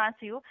all the clients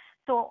to you.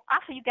 So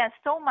after you get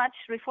so much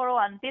referral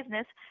and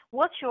business,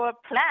 what's your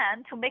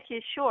plan to make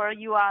sure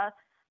you are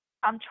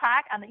on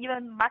track and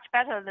even much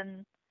better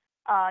than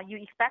you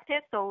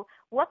expected? So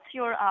what's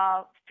your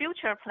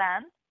future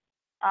plan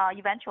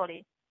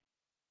eventually?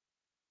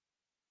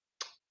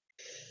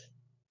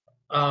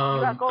 You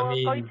are I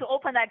going mean, to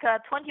open like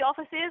 20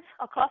 offices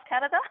across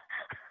Canada?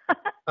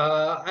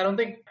 I don't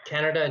think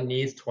Canada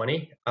needs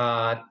 20.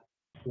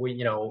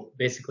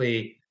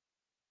 Basically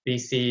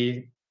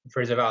BC,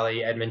 Fraser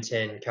Valley,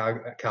 Edmonton,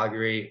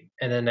 Calgary,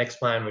 and the next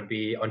plan would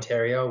be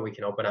Ontario. We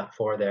can open up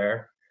 4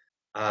 there,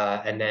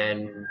 and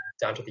then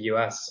down to the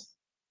US.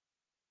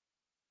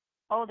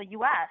 Oh, the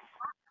US.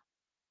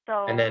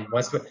 So, And then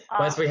once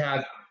we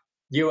have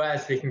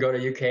US, we can go to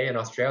UK and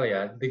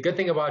Australia. The good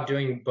thing about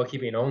doing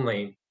bookkeeping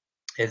only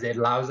is it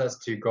allows us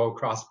to go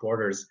across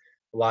borders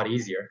a lot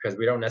easier because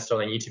we don't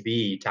necessarily need to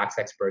be tax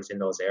experts in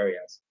those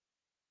areas.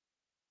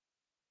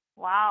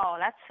 wow,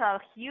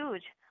 that's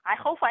huge. I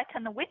hope I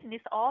can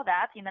witness all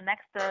that in the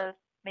next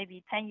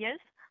maybe 10 years.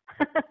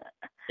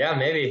 Yeah,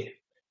 maybe.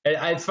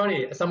 It's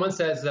funny. Someone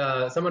says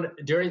someone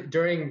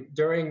during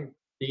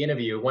the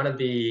interview, one of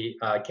the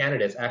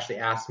candidates actually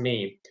asked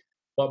me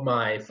what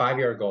my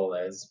 5-year goal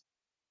is,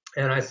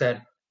 and I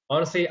said,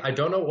 honestly, I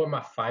don't know what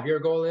my 5-year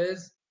goal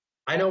is.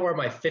 I know where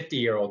my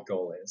 50-year-old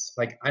goal is.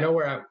 Like I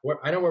know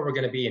I know where we're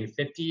going to be in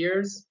 50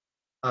 years,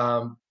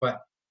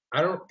 but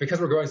I don't because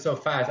we're growing so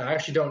fast. I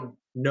actually don't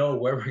know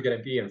where we're going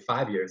to be in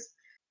 5 years.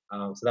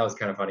 So that was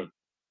kind of funny.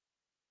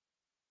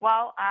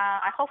 Well,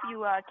 I hope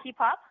you keep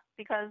up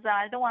because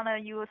I don't want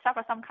you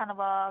suffer some kind of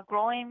a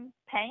growing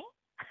pain.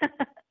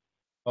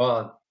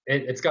 Well,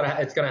 it's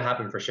gonna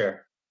happen for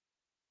sure.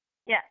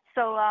 Yeah.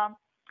 So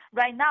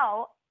right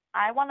now,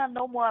 I want to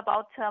know more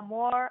about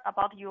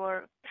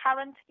your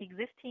current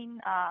existing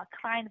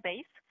client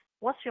base.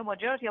 What's your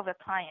majority of the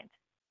client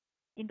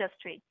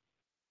industry?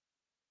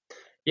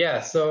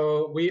 Yeah,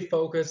 so we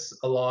focus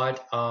a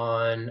lot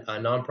on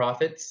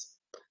nonprofits,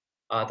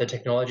 the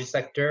technology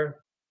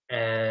sector,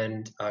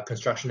 and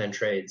construction and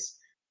trades.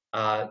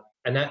 The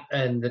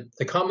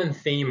common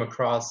theme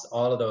across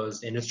all of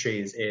those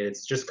industries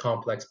is just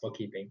complex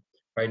bookkeeping,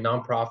 right?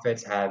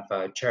 Nonprofits have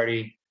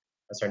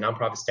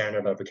nonprofit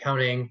standard of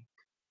accounting.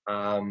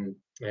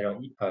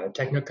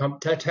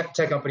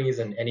 Tech companies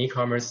and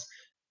e-commerce,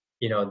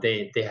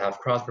 they have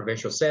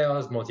cross-provincial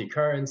sales,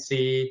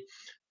 multi-currency.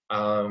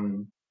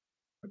 Um,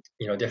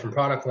 different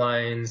product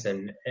lines,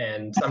 and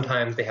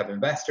sometimes they have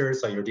investors,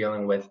 so you're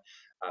dealing with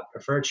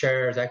preferred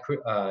shares,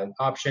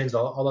 options,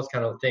 all those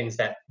kind of things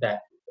that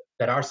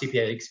our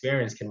CPA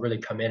experience can really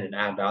come in and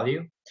add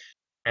value.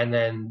 And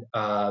then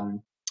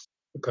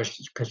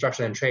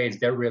construction and trades,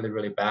 they're really,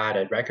 really bad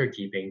at record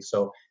keeping,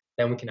 so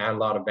then we can add a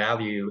lot of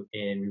value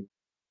in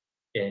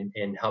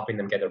helping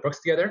them get their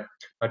books together.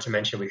 Not to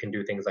mention we can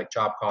do things like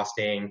job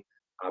costing,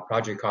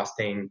 project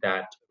costing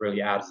that really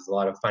adds a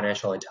lot of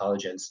financial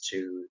intelligence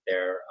to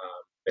their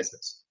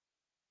business.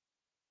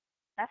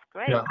 That's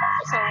great.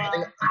 I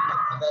think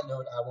on that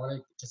note, I want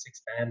to just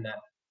expand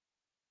that.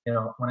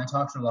 When I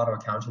talk to a lot of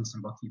accountants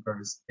and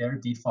bookkeepers, their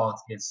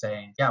default is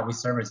saying, "Yeah, we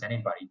service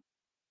anybody."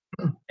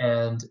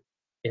 And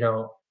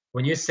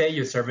when you say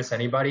you service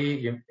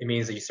anybody, it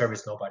means that you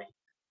service nobody.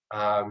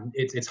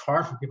 It's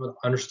hard for people to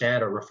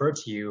understand or refer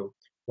to you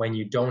when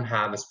you don't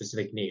have a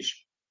specific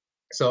niche.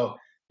 So,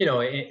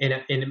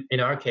 in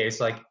our case,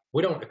 like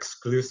we don't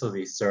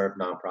exclusively serve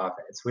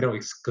nonprofits. We don't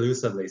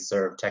exclusively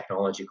serve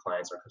technology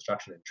clients or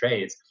construction and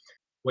trades.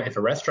 If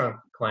a restaurant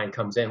client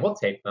comes in, we'll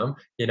take them,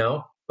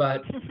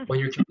 But when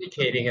you're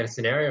communicating in a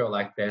scenario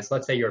like this,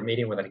 let's say you're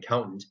meeting with an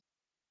accountant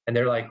and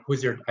they're like,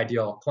 who's your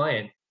ideal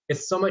client?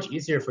 It's so much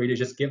easier for you to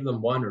just give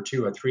them 1 or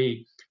 2 or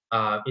 3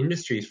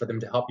 industries for them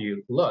to help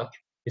you look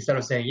instead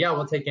of saying, yeah,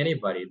 we'll take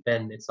anybody.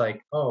 Then it's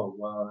like, oh,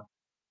 well,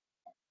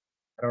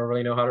 I don't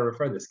really know how to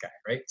refer this guy,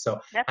 right? So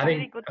that's a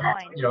really good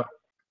point.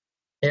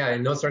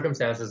 In those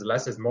circumstances,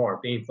 less is more.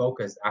 Being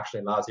focused actually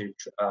allows you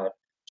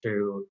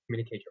to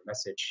communicate your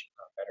message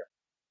better.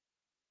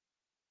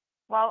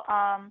 Well,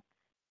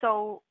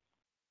 so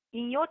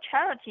in your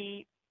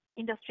charity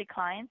industry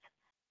clients,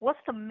 what's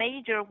the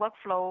major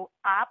workflow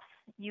apps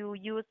you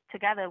use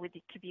together with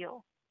the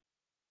QBO?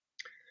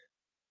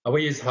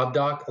 We use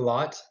HubDoc a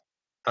lot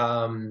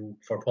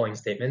for pulling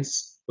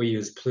statements. We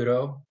use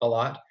Pluto a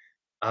lot.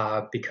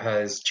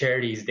 Because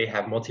charities, they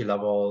have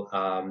multi-level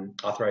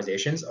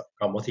authorizations,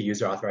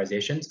 multi-user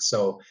authorizations.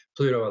 So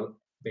Pluto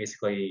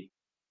basically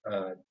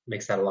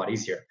makes that a lot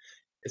easier,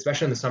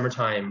 especially in the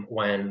summertime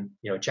when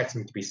checks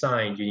need to be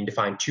signed. You need to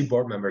find 2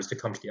 board members to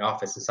come to the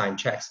office and sign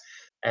checks,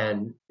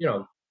 and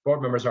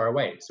board members are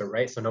away, so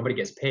nobody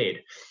gets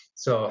paid.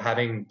 So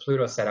having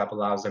Pluto set up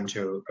allows them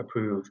to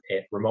approve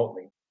it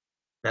remotely.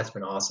 That's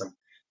been awesome.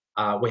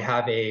 We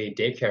have a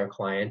daycare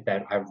client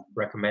that I've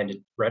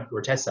recommended,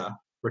 Rotessa.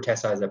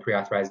 Rotessa is a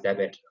pre-authorized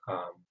debit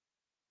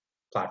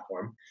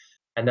platform,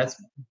 and that's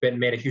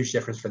made a huge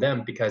difference for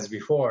them because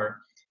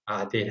before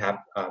they'd have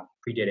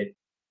pre-dated,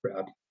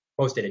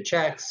 post-dated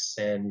checks,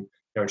 and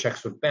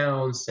checks would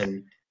bounce,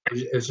 and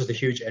it was just a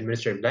huge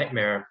administrative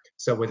nightmare.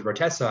 So with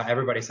Rotessa,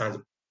 everybody signs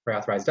a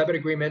pre-authorized debit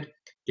agreement,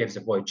 gives a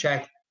void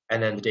check,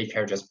 and then the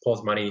daycare just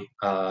pulls money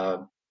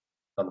on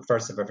the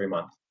 1st of every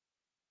month.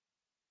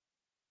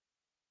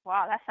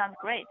 Wow, that sounds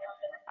great.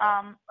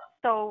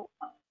 So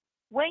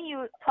when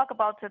you talk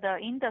about the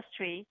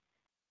industry,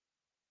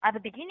 at the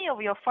beginning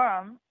of your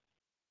firm,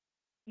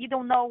 you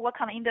don't know what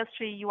kind of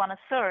industry you want to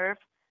serve.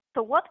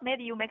 So what made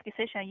you make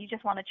decision? You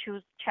just want to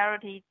choose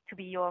charity to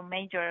be your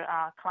major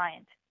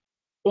client?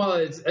 Well,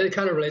 it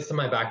kind of relates to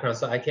my background.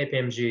 So at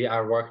KPMG,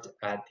 I worked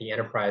at the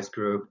enterprise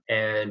group,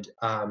 and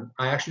I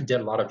actually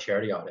did a lot of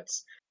charity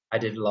audits. I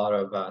did a lot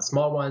of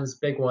small ones,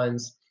 big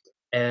ones,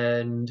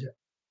 and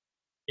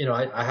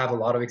I have a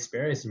lot of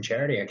experience in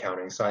charity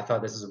accounting. So I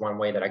thought this is one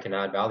way that I can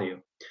add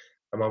value,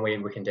 and one way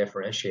we can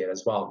differentiate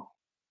as well.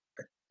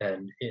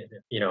 And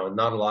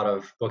not a lot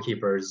of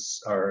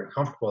bookkeepers are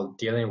comfortable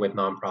dealing with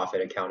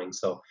nonprofit accounting.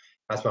 So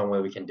that's one way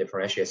we can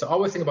differentiate. So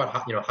always think about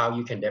how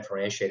you can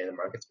differentiate in the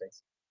market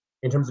space.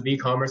 In terms of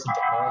e-commerce and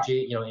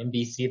technology, in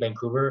BC,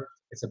 Vancouver,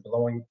 it's a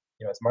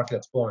market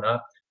that's blowing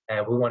up,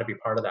 and we want to be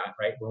part of that,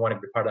 right? We want to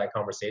be part of that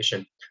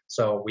conversation.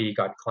 So we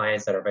got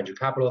clients that are venture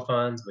capital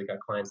funds, we got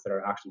clients that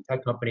are actually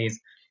tech companies,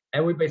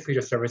 and we basically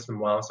just service them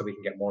well so we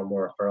can get more and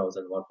more referrals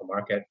in the local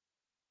market.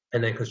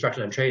 And then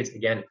construction and trades,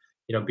 again,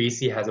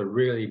 BC has a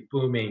really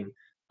booming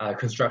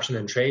construction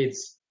and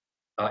trades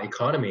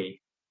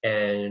economy,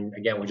 and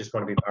again, we just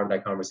want to be part of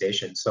that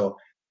conversation. So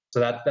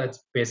that's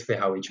basically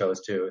how we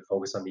chose to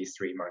focus on these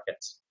three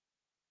markets.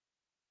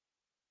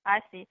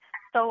 I see.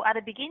 So at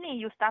the beginning,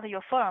 you started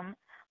your firm.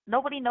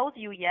 Nobody knows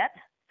you yet.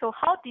 So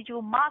how did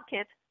you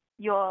market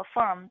your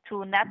firm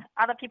to let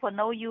other people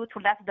know you, to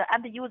let the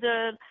end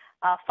user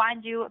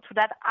find you, to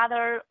let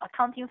other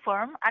accounting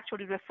firm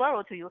actually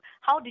refer to you?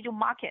 How did you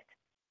market?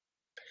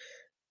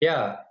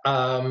 Yeah.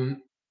 A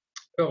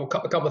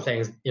couple of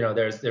things.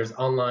 There's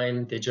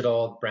online,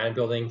 digital, brand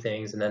building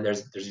things, and then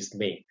there's just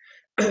me.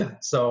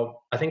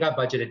 So I think I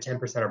budgeted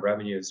 10% of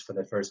revenues for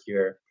the first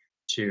year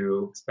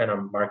to spend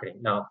on marketing.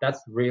 Now that's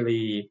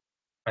really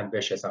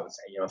ambitious, I would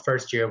say.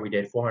 First year we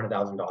did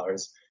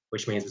 $400,000,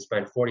 which means we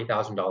spent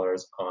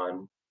 $40,000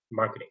 on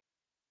marketing.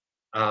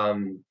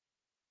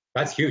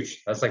 That's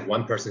huge. That's like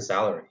one person's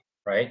salary,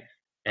 right?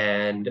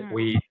 And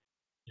we,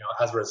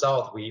 as a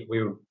result, we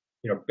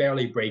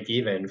barely break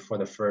even for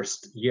the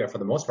first year for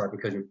the most part,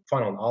 because we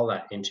funneled all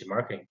that into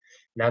marketing.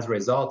 And as a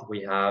result,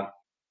 we have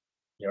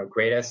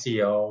great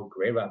SEO,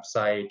 great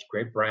website,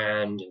 great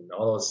brand, and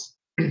all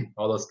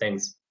those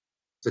things.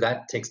 So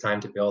that takes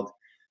time to build.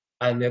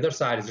 And the other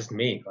side is just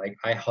me. Like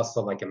I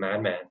hustle like a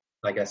madman.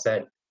 Like I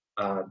said,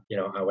 I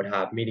would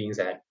have meetings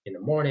in the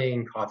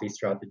morning, coffees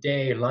throughout the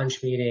day,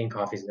 lunch meeting,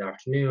 coffees in the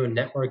afternoon,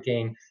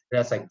 networking. And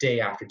that's like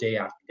day after day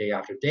after day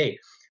after day.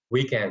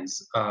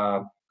 Weekends,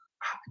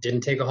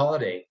 didn't take a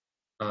holiday.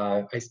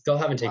 I still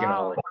haven't taken a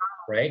holiday,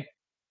 right?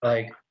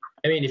 Like,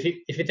 I mean, if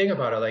you think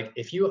about it, like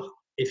if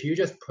you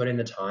just put in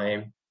the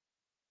time,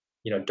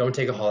 don't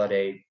take a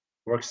holiday,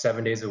 work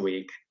 7 days a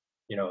week,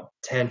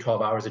 10,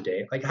 12 hours a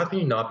day, like how can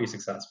you not be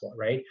successful,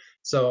 right?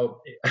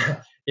 So,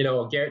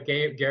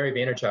 Gary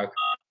Vaynerchuk,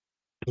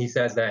 he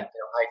says that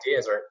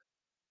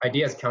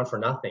ideas count for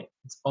nothing.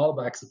 It's all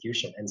about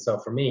execution. And so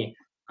for me,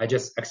 I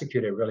just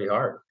executed really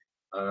hard,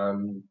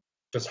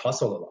 just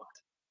hustle a lot,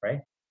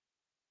 right?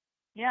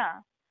 Yeah.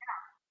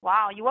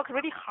 Wow, you work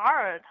really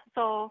hard.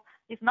 So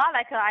it's not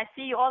like I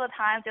see you all the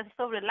time, just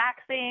so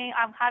relaxing.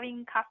 I'm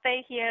having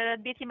cafe here,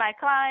 meeting my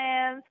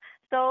clients,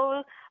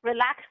 so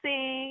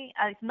relaxing.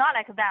 It's not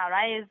like that,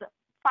 right? It's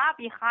far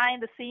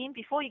behind the scene.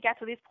 Before you get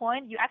to this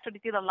point, you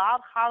actually did a lot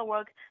of hard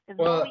work. There's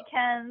no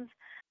weekends,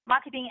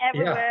 marketing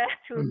everywhere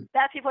to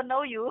let people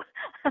know you.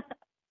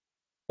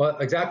 Well,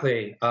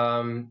 exactly.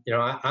 I'm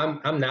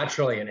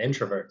naturally an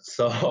introvert,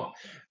 so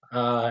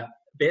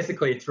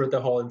basically through the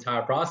whole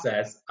entire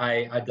process,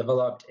 I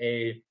developed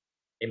a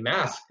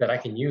mask that I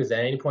can use at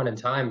any point in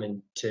time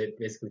and to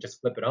basically just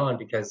flip it on,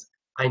 because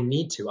I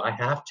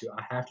have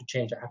to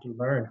change. I have to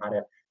learn how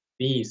to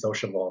be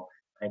sociable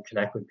and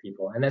connect with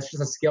people. And that's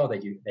just a skill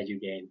that you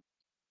gain.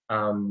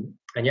 And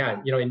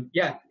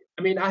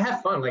I mean, I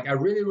have fun. Like I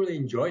really, really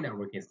enjoy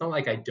networking. It's not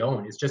like I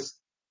don't, it's just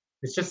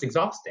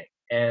exhausting.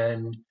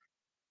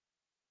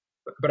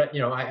 But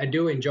I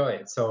do enjoy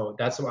it. So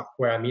that's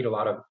where I meet a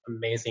lot of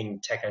amazing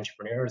tech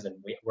entrepreneurs, and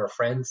we're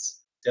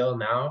friends still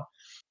now.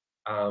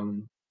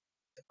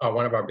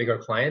 One of our bigger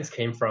clients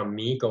came from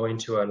me going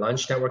to a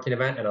lunch networking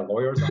event at a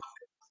lawyer's office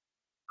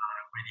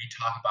where they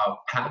talk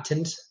about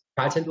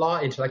patent law,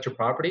 intellectual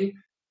property.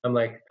 I'm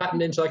like,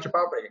 patent, intellectual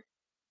property.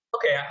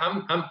 Okay,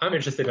 I'm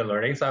interested in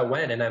learning. So I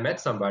went and I met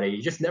somebody.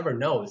 You just never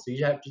know. So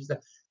you have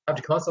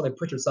to constantly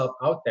put yourself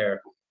out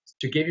there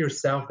to give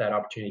yourself that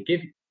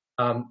opportunity.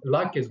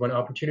 Luck is when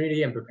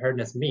opportunity and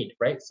preparedness meet,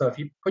 right? So if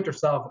you put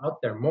yourself out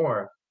there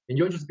more, then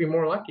you'll just be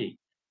more lucky,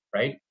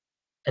 right?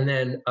 And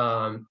then,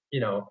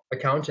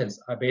 accountants,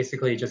 I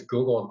basically just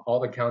Googled all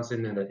the accountants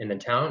in the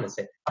town and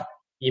say,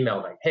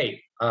 email like,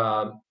 hey,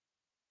 I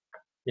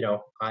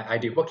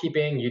do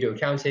bookkeeping, you do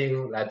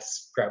accounting,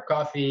 let's grab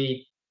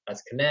coffee,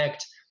 let's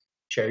connect,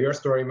 share your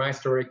story, my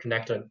story,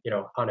 connect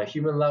on a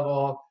human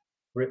level,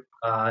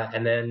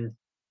 and then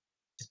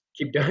just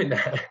keep doing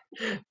that.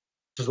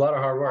 Just a lot of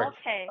hard work.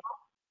 Okay.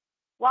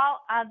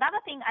 Well, another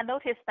thing I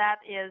noticed that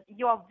is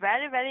you are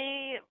very,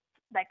 very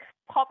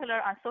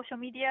popular on social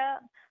media.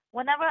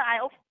 Whenever I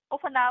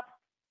open up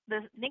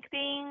the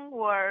LinkedIn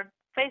or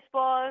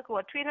Facebook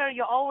or Twitter,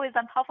 you're always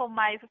on top of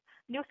my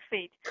news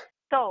feed.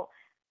 So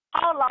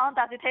how long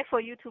does it take for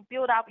you to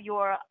build up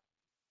your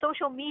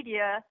social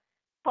media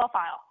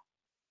profile?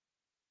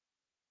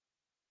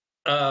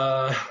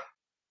 I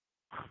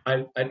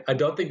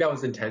don't think that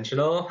was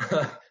intentional.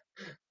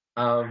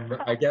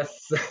 I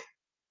guess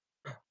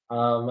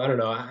I don't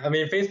know. I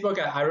mean, Facebook.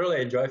 I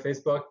really enjoy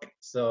Facebook,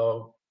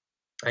 so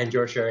I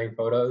enjoy sharing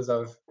photos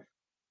of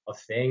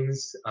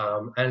things.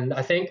 And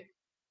I think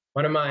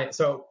one of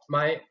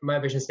my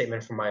vision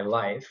statement for my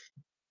life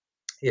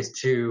is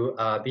to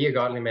be a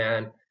godly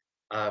man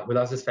who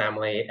loves his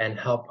family and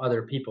help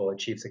other people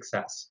achieve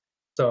success.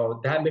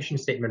 So that mission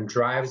statement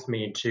drives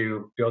me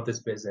to build this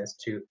business,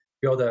 to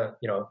build a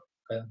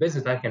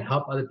business that can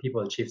help other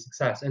people achieve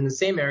success. In the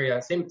same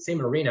area,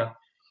 same arena,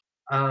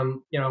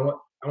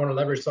 I want to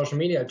leverage social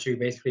media to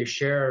basically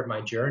share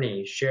my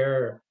journey,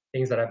 share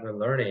things that I've been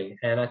learning,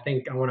 and I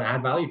think I want to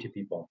add value to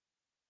people.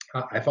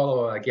 I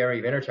follow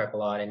Gary Vaynerchuk a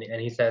lot, and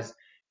he says,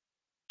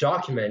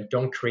 document,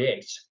 don't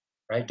create,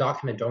 right?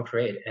 Document, don't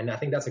create. And I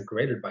think that's a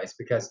great advice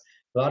because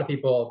a lot of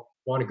people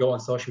want to go on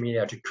social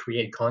media to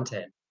create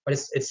content, but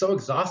it's so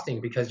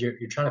exhausting because you're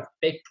trying to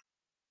fake,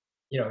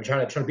 you're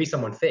trying to be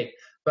someone fake.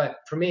 But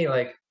for me,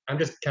 like, I'm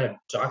just kind of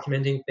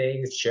documenting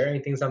things,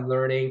 sharing things I'm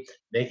learning,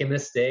 making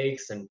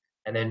mistakes, and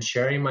then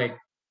sharing my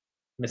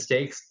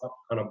mistakes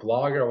on a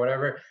blog or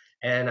whatever.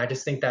 And I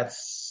just think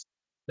that's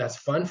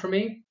fun for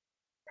me.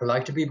 I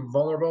like to be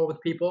vulnerable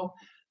with people.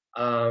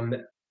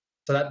 So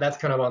that's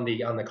kind of on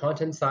the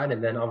content side,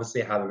 and then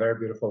obviously I have a very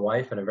beautiful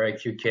wife and a very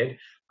cute kid.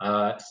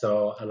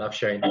 So I love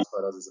sharing these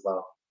photos as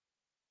well.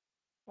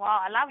 Wow,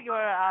 I love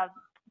your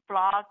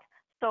blog.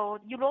 So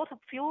you wrote a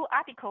few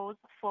articles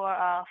for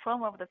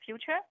Firm of the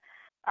Future,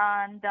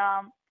 and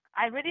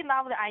I really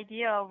love the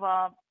idea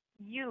of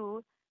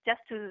you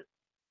just to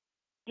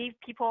give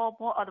people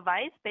more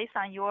advice based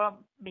on your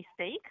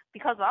mistake,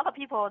 because a lot of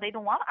people, they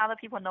don't want other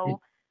people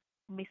know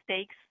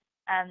mistakes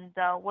and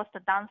what's the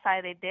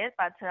downside they did.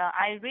 But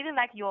I really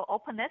like your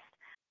openness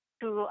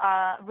to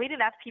really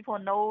let people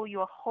know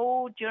your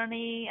whole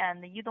journey,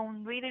 and you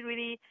don't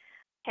really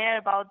care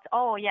about,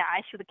 oh yeah,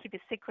 I should keep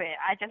it secret.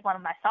 I just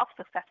want myself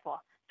successful.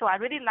 So I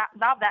really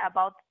love that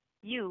about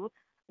you,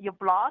 your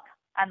blog,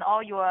 and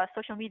all your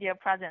social media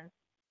presence.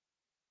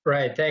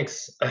 Right,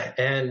 thanks.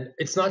 And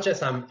it's not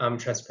just I'm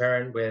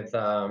transparent with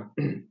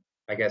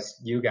I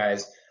guess you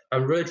guys.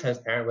 I'm really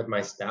transparent with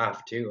my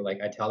staff too.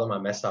 Like I tell them I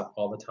mess up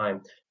all the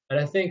time. And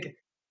I think,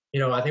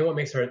 I think what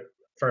makes our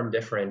firm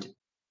different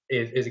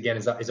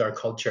is our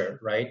culture,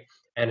 right?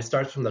 And it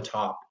starts from the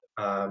top.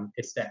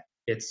 It's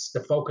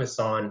the focus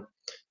on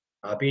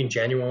being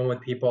genuine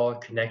with people,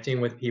 connecting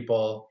with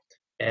people,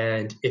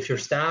 and if your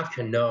staff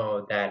can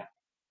know that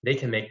they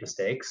can make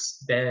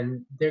mistakes,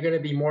 then they're going to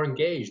be more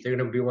engaged. They're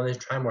going to be willing to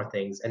try more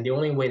things. And the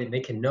only way that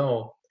they can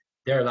know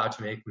they're allowed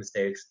to make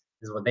mistakes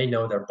is when they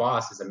know their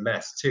boss is a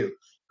mess too,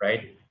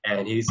 right?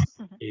 And he's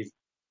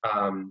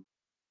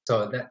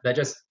so that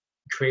just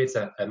creates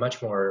a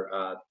much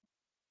more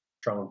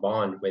strong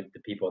bond with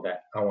the people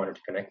that I wanted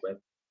to connect with.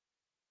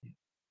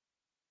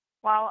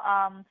 Well,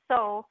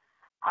 so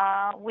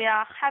we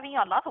are having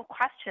a lot of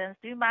questions.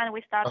 Do you mind if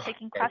we start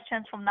taking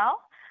questions from now?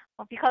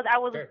 Because I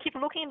was keep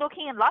looking,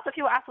 and lots of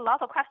people ask a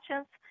lot of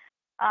questions.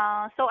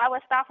 So I will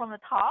start from the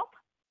top.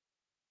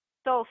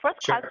 So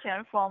first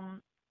question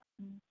from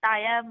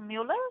Diane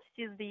Mueller.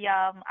 She's the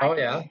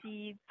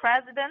ICC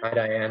president. Hi,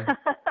 Diane.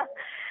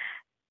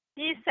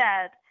 She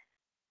said,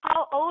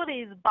 how old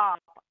is Bob?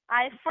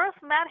 I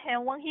first met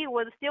him when he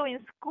was still in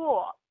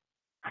school.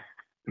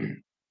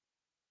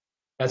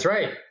 That's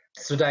right.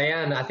 So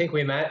Diane, I think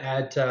we met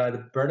at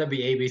the Burnaby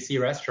ABC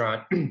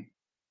restaurant.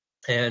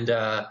 And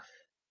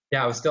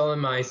I was still in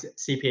my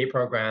CPA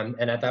program,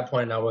 and at that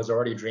point, I was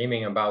already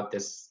dreaming about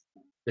this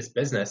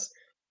business.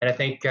 And I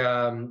think,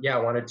 I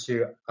wanted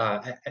to.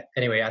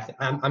 Anyway,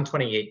 I'm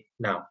 28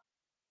 now.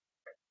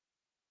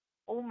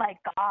 Oh my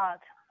God,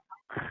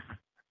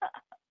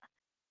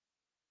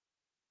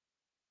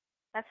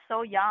 that's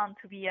so young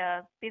to be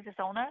a business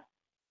owner.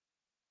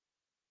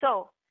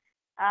 So,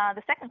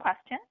 the second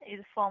question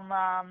is from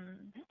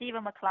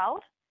Stephen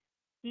McLeod.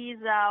 He's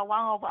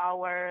one of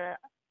our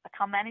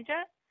account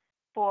managers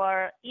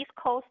for East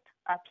Coast,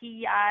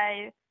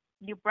 PEI,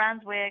 New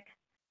Brunswick,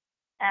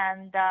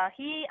 and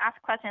he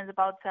asked questions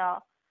about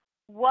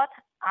what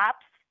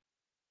apps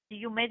do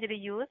you majorly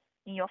use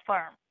in your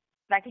firm?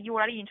 Like you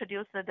already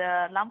introduced the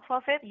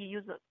nonprofit, you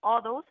use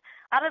all those.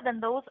 Other than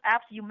those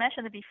apps you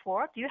mentioned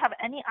before, do you have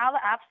any other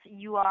apps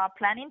you are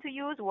planning to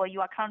use or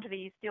you are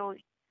currently still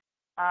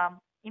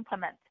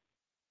implement?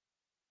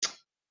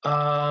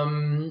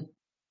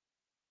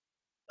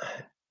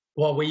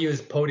 Well, we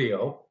use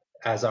Podio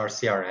as our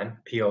CRM,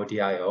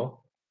 Podio.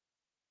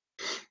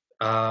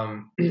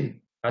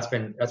 That's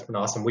been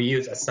awesome. We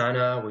use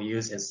Asana, we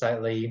use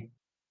Insightly,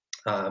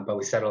 but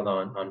we settled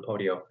on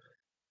Podio.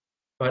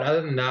 But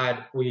other than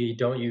that, we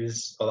don't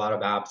use a lot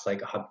of apps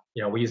like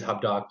we use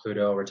HubDoc,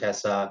 Pluto,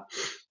 Rotessa.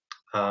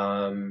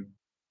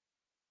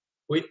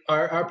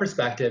 Our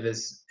perspective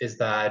is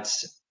that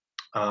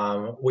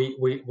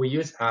We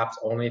use apps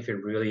only if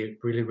it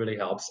really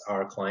helps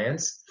our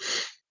clients.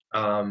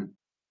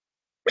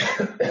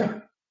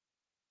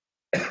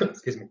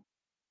 Excuse me.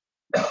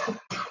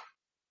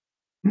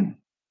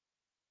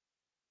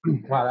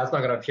 Wow, that's not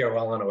going to appear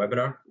well on a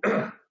webinar.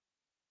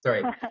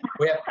 Sorry.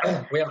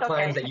 We have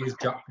clients that use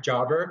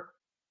Jobber,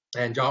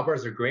 and Jobber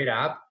is a great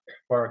app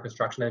for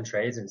construction and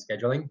trades and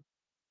scheduling,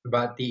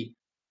 but the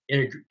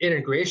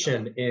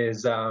integration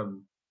is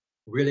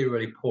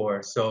really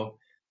poor. So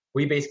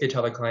we basically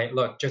tell the client,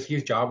 look, just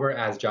use Jobber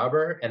as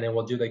Jobber, and then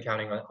we'll do the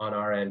accounting on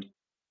our end.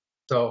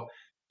 So,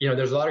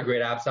 there's a lot of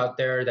great apps out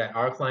there that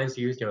our clients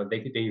use.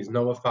 They use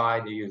Notify,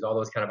 they use all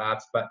those kind of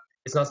apps, but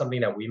it's not something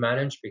that we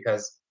manage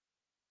because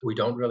we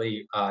don't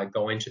really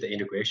go into the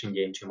integration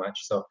game too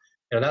much. So,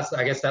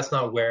 I guess that's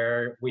not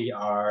where we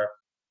are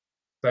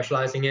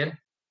specializing in.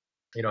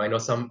 I know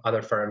some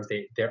other firms,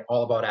 they're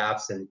all about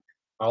apps and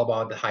all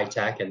about the high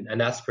tech, and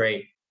that's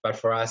great. But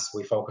for us,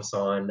 we focus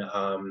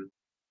on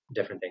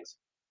different things.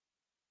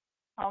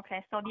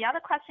 Okay, so the other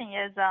question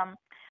is,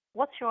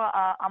 what's your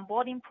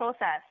onboarding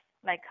process?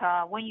 Like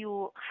when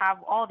you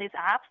have all these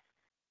apps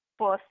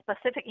for a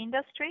specific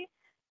industry,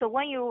 so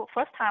when you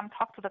first time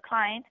talk to the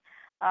client,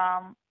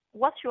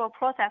 what's your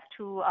process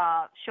to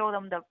show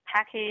them the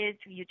package,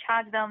 you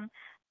charge them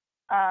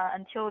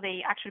until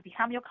they actually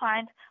become your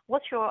client?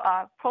 What's your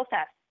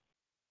process?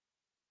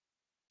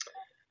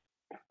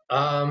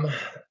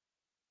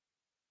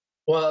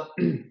 Well,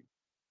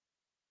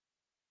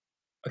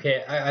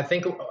 okay, I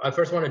think I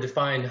first want to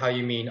define how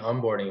you mean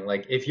onboarding.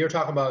 Like if you're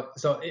talking about,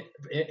 so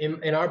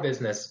in our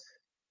business,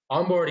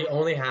 onboarding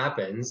only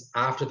happens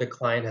after the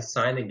client has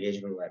signed the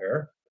engagement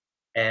letter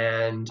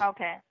and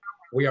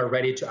we are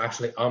ready to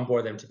actually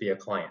onboard them to be a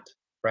client,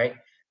 right?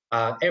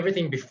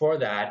 Everything before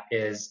that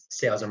is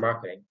sales and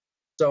marketing.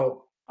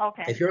 So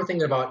if you're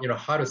thinking about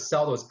how to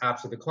sell those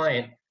apps to the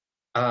client,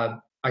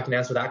 I can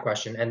answer that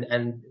question.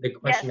 And the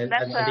question is,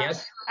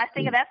 I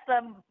think that's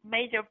the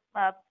major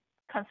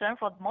concern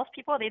for most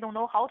people. They don't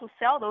know how to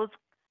sell those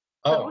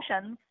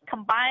solutions,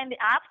 combine the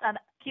apps and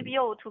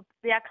TBO to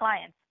their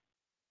clients.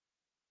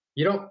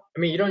 You don't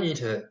need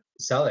to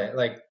sell it.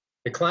 Like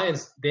the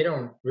clients, they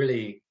don't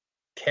really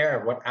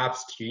care what apps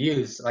to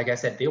use. Like I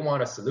said, they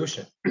want a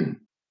solution. And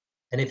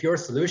if your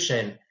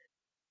solution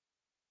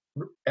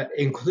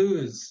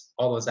includes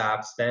all those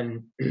apps,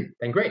 then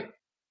great.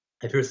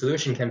 If your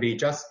solution can be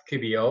just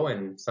QBO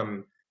and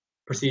some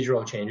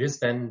procedural changes,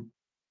 then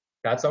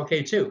that's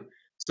okay too.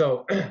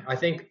 So I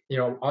think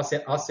our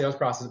sales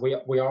process,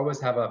 we always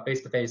have a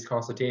face-to-face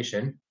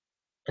consultation,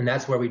 and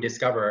that's where we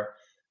discover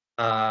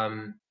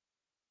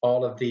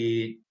all of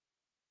the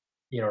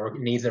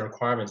needs and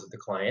requirements of the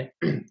client,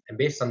 and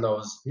based on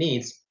those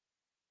needs,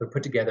 we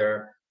put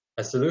together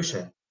a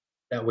solution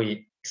that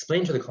we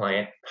explain to the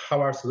client how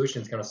our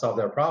solution is going to solve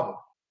their problem.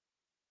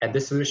 And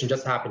this solution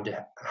just happened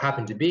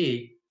to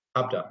be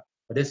HubDoc,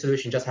 but this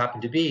solution just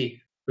happened to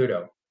be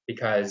Pluto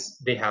because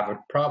they have a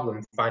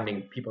problem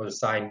finding people to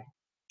sign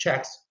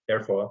checks.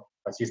 Therefore,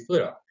 let's use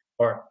Pluto.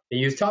 Or they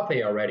use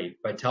Telpay already,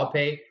 but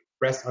Telpay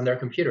rests on their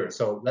computer,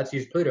 so let's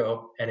use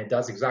Pluto, and it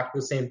does exactly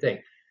the same thing.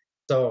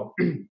 So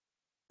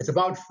it's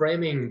about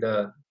framing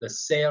the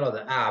sale of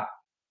the app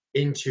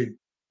into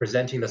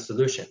presenting the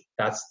solution.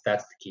 That's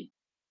the key.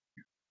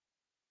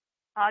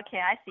 Okay,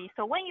 I see.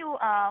 So when you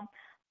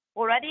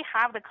already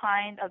have the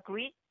client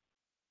agree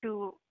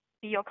to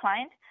be your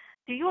client,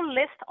 do you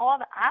list all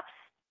the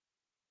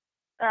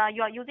apps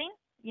you are using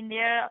in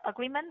their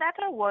agreement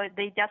letter, or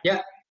they just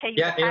pay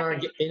you?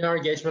 In our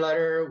engagement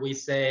letter, we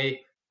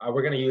say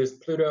we're going to use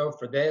Pluto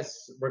for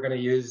this. We're going to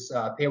use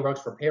Payworks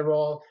for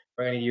payroll.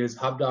 We're going to use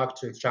HubDoc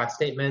to extract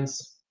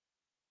statements.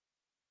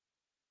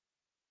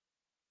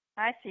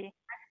 I see.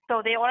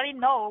 So they already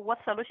know what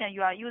solution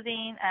you are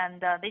using,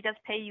 and they just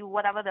pay you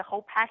whatever the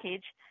whole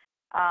package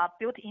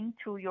built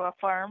into your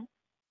firm,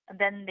 and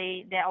then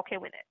they're okay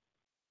with it.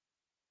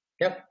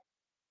 Yep.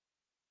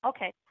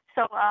 Okay.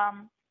 So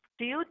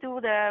do you do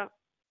the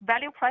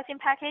value pricing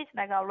package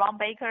like a Ron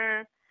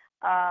Baker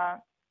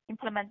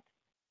implement?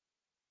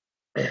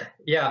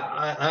 Yeah,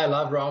 I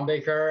love Ron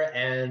Baker,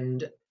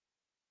 and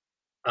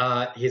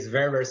he's a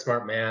very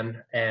smart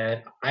man.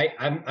 And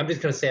I'm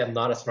just gonna say I'm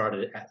not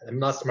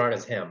smart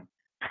as him.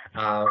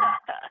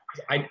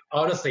 I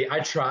honestly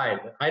tried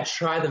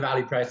the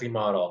value pricing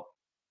model.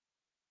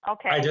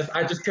 Okay. I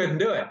just couldn't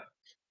do it.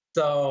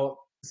 So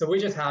we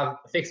just have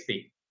a fixed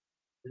fee.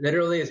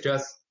 Literally, it's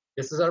just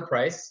this is our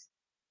price.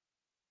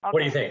 Okay. What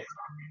do you think?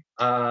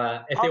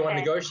 If they want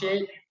to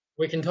negotiate,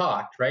 we can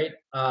talk, right?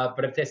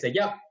 But if they say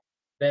yep,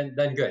 then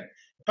good.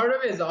 Part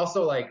of it is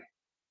also like,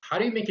 how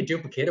do you make it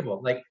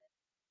duplicatable? Like,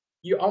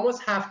 you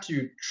almost have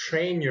to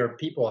train your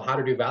people how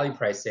to do value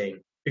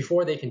pricing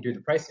before they can do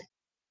the pricing.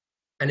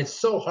 And it's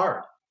so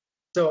hard.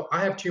 So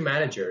I have 2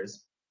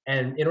 managers,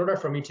 and in order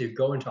for me to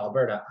go into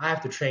Alberta, I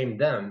have to train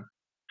them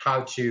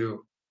how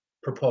to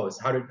propose,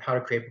 how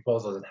to create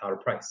proposals and how to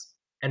price.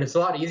 And it's a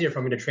lot easier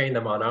for me to train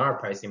them on our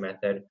pricing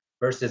method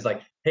versus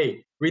like,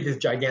 hey, read this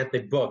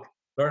gigantic book,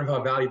 learn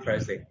about value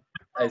pricing.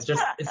 It's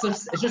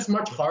just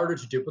much harder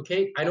to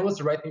duplicate. I know it's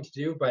the right thing to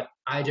do, but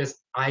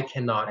I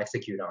cannot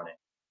execute on it.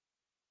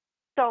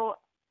 So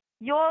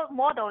your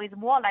model is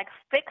more like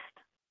fixed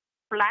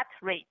flat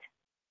rate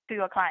to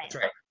your client.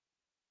 That's right.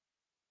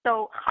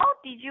 So how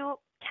did you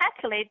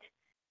calculate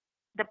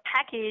the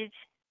package,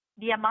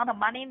 the amount of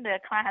money the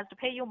client has to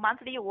pay you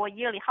monthly or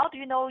yearly? How do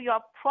you know you're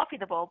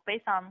profitable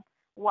based on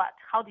what?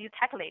 How do you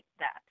calculate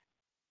that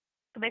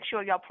to make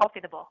sure you're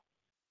profitable?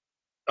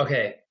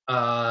 Okay,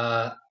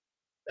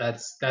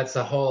 that's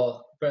a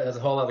whole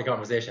other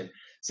conversation.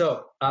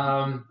 So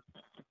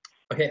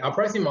okay, our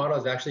pricing model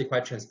is actually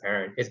quite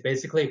transparent. It's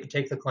basically to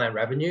take the client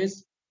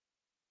revenues,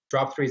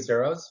 drop 3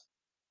 zeros.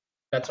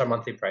 That's our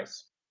monthly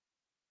price,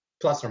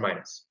 plus or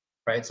minus,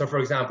 right? So for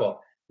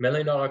example, $1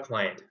 million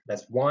client,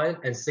 that's 1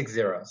 and 6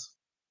 zeros.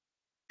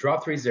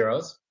 Drop 3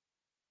 zeros,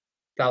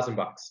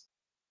 $1,000,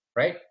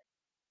 right?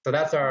 So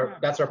that's our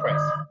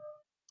price.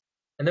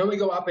 And then we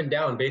go up and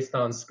down based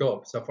on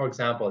scope. So for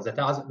example, it's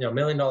 $1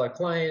 million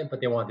client,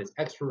 but they want this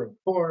extra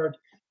report,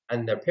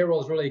 and their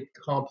payroll is really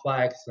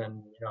complex,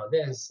 and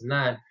this and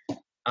that.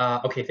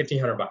 Okay,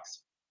 $1,500.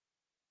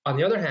 On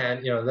the other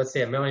hand, let's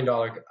say $1 million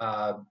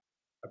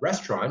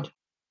restaurant,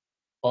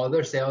 all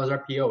their sales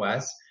are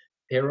POS,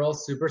 payroll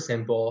super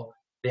simple.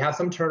 They have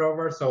some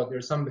turnover, so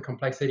there's some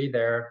complexity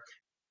there.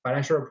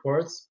 Financial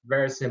reports,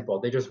 very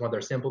simple. They just want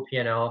their simple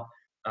P&L.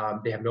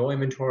 They have no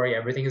inventory.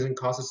 Everything is in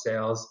cost of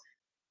sales.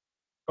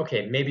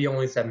 Okay, maybe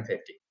only $750,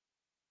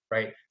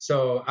 right?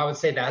 So I would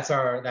say that's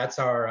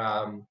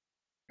our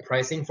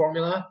pricing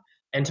formula.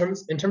 In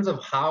terms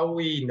of how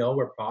we know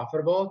we're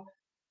profitable,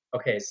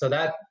 okay, so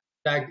that's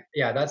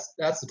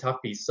the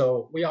tough piece.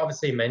 So we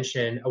obviously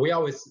we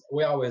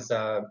always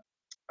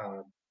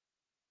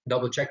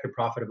double check the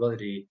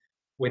profitability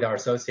with our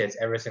associates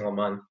every single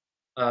month.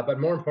 But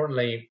more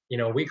importantly,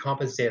 we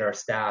compensate our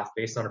staff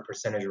based on a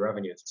percentage of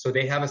revenues. So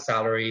they have a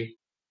salary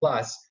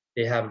plus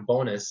they have a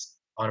bonus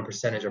on a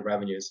percentage of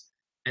revenues.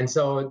 And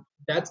so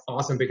that's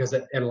awesome because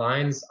it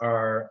aligns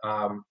our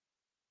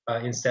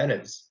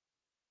incentives,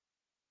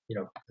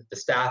 the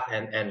staff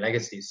and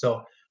legacy.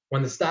 So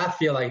when the staff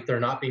feel like they're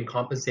not being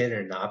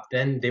compensated enough,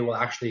 then they will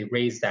actually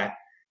raise that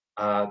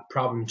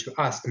problem to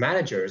us, the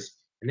managers,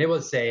 and they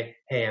will say,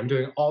 hey, I'm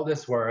doing all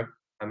this work.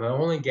 I'm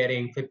only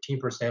getting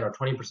 15% or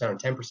 20% or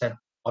 10%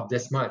 of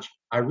this much.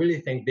 I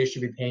really think they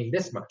should be paying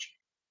this much.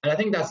 And I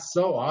think that's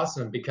so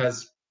awesome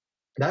because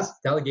that's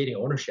delegating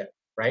ownership,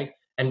 right?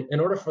 And in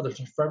order for the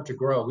firm to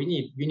grow,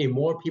 we need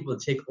more people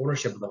to take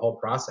ownership of the whole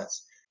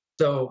process.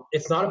 So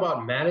it's not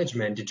about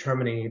management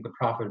determining the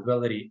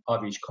profitability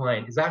of each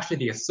client. It's actually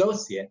the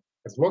associate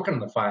that's working on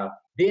the file.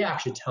 They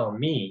actually tell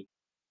me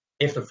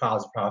if the file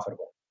is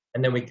profitable.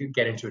 And then we could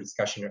get into a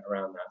discussion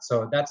around that.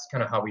 So that's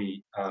kind of how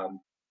we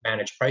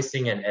manage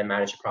pricing and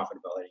manage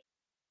profitability.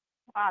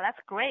 Wow, that's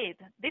great.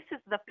 This is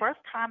the first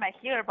time I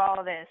hear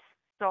about this.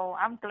 So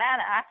I'm glad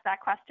I asked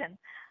that question.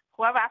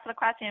 Whoever asked the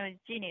question is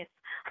genius.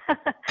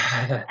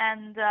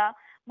 And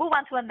move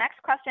on to the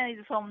next question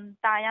is from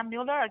Diane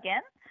Mueller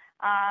again.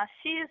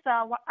 She's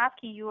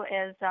asking you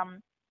is,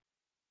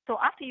 so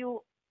after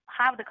you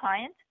have the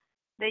client,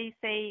 they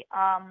say,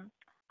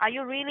 are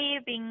you really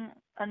being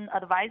an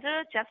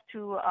advisor just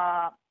to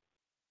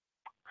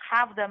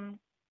have them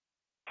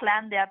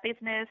plan their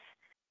business?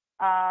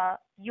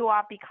 You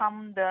are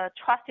become the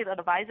trusted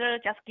advisor,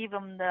 just give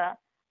them the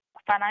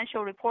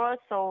financial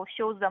reports, so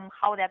shows them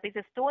how their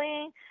business is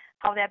doing,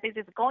 how their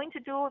business is going to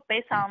do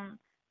based on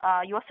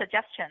your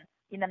suggestion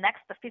in the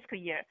next fiscal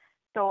year.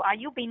 So are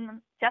you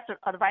being just an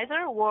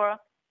advisor, or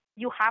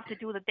you have to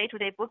do the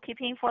day-to-day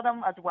bookkeeping for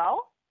them as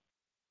well?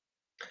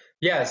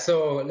 Yeah,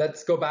 so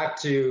let's go back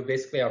to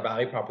basically our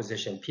value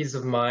proposition: peace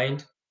of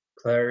mind,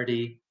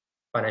 clarity,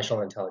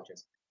 financial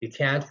intelligence. You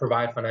can't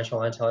provide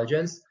financial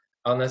intelligence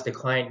unless the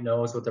client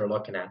knows what they're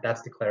looking at.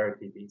 That's the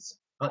clarity piece.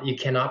 You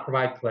cannot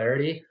provide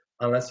clarity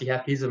unless you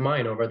have peace of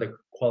mind over the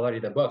quality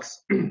of the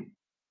books.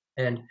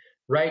 And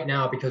right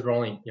now, because we're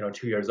only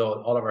 2 years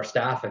old, all of our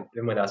staff have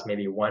been with us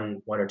maybe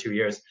one or 2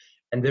 years,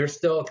 and they're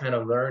still kind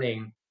of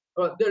learning.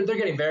 Well, they're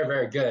getting very,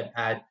 very good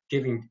at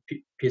giving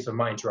peace of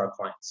mind to our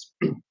clients,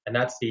 and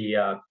that's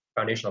the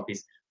foundational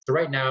piece. So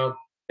right now,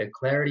 the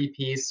clarity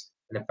piece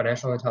and the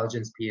financial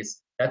intelligence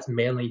piece, that's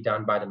mainly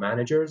done by the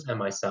managers and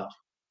myself.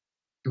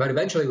 But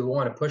eventually, we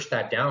want to push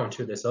that down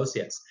to the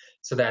associates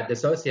so that the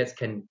associates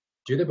can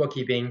do the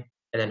bookkeeping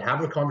and then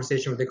have a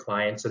conversation with the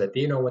client so that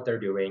they know what they're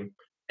doing,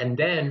 and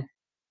then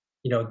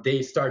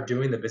they start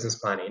doing the business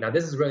planning. Now,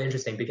 this is really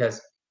interesting because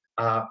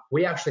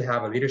we actually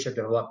have a leadership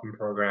development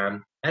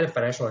program and a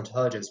financial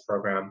intelligence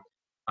program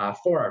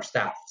for our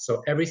staff.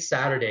 So every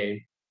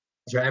Saturday,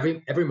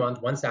 every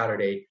month, one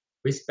Saturday,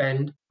 we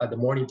spend the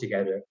morning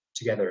together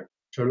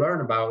to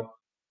learn about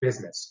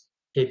business,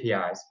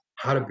 KPIs,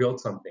 how to build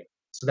something,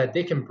 so that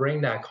they can bring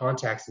that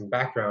context and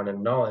background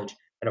and knowledge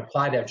and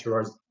apply that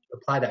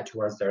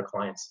towards their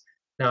clients.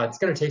 Now, it's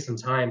going to take some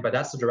time, but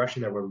that's the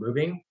direction that we're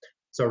moving.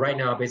 So right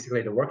now,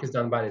 basically, the work is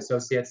done by the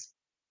associates,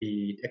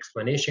 the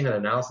explanation and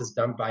analysis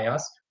done by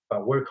us,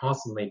 but we're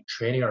constantly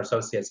training our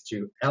associates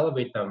to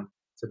elevate them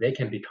so they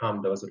can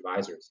become those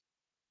advisors.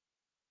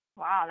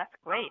 Wow, that's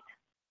great.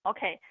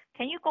 Okay,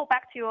 can you go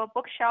back to your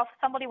bookshelf?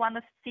 Somebody want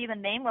to see the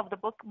name of the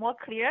book more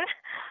clear?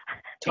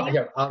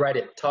 Yeah, I'll write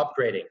it. Top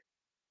Grading.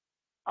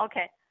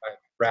 Okay. By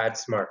Brad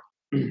Smart.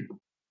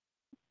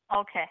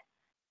 Okay,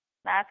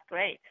 that's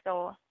great.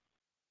 So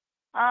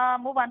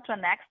move on to the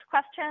next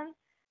question.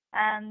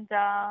 And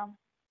I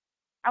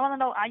want to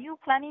know, are you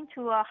planning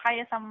to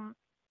hire some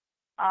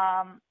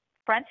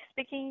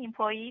French-speaking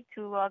employee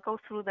to go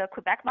through the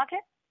Quebec market?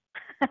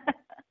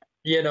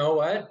 You know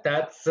what?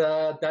 That's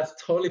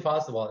totally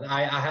possible.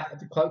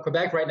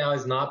 Quebec right now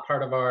is not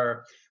part of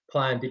our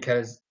plan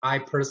because I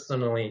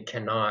personally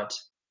cannot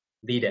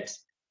lead it.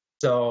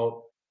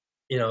 So,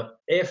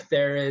 if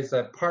there is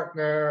a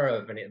partner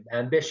of an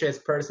ambitious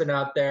person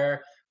out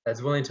there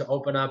that's willing to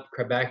open up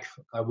Quebec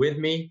with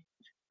me,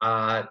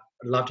 I'd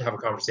love to have a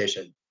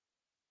conversation.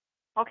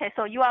 Okay,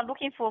 so you are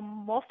looking for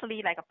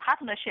mostly like a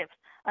partnership,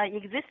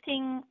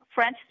 existing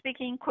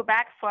French-speaking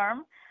Quebec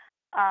firm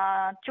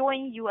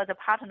join you as a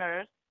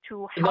partner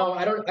to help. No,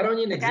 I don't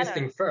need an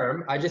existing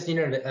firm. I just need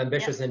an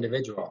ambitious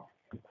individual.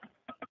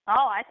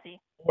 Oh, I see.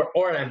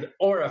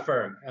 Or a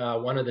firm,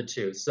 one of the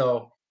two.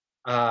 So,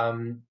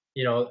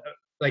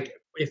 like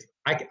if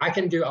I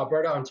can do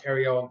Alberta,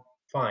 Ontario,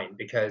 fine,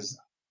 because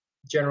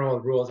general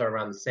rules are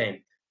around the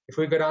same. If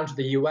we go down to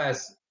the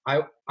U.S.,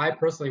 I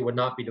personally would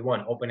not be the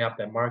one opening up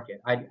that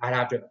market. I'd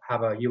have to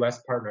have a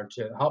U.S. partner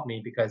to help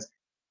me because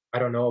I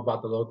don't know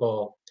about the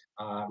local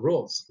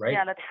rules, right?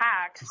 Yeah, the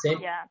tax.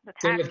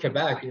 Same with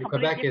Quebec.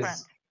 Quebec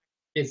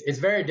is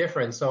very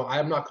different. So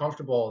I'm not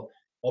comfortable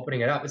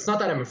opening it up. It's not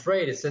that I'm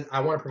afraid. It's that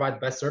I want to provide the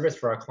best service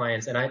for our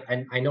clients, and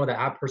I know that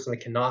I personally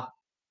cannot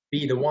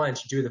be the one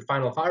to do the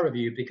final file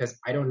review because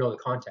I don't know the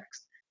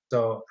context.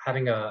 So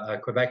having a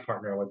Quebec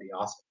partner would be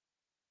awesome.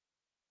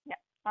 Yeah.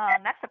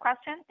 Next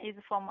question is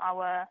from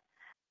our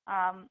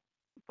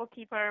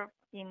bookkeeper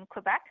in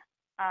Quebec,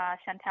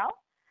 Chantal.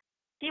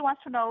 She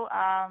wants to know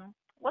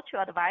what's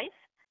your advice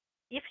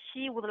if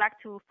she would like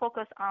to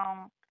focus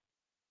on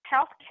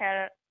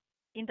healthcare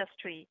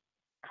industry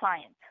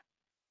clients,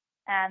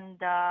 and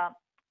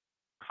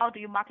how do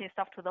you market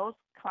yourself to those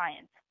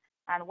clients,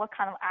 and what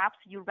kind of apps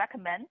you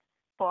recommend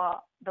for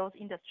those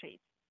industries?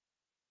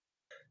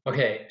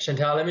 Okay,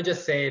 Chantal, let me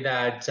just say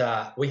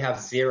that we have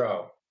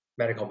 0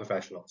 medical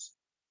professionals.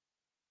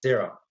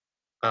 0.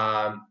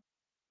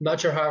 Not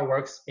sure how it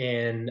works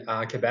in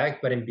Quebec,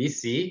 but in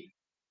BC,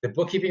 the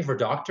bookkeeping for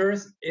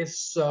doctors is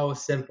so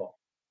simple.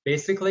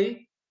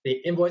 Basically,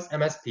 they invoice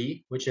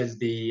MSP, which is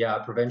the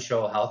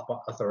provincial health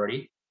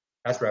authority.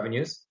 That's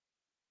revenues.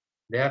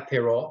 They have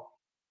payroll.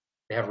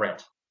 They have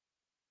rent.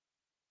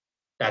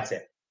 That's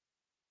it.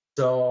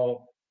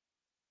 So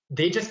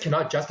they just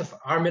cannot justify.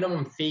 Our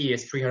minimum fee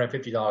is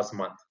 $350 a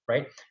month,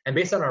 right? And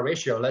based on our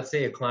ratio, let's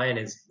say a client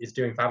is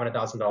doing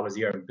 $500,000 a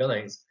year in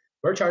billings.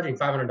 We're charging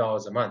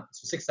 $500 a month,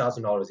 so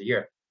 $6,000 a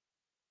year.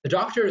 The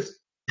doctors,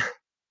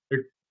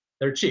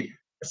 they're cheap.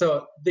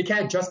 So they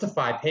can't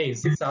justify paying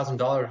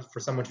 $6,000 for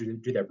someone to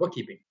do their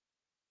bookkeeping,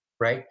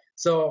 right?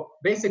 So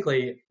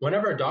basically,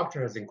 whenever a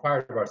doctor has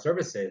inquired of our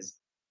services,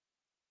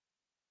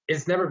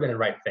 it's never been a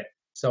right fit.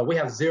 So we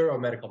have 0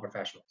 medical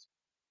professionals.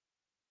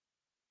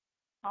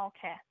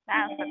 Okay,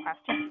 that's the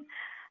question.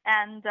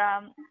 And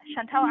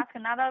Chantal asked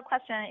another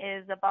question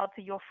is about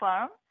your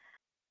firm.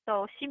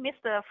 So she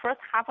missed the first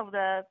half of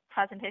the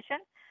presentation.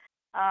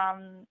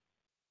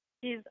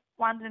 She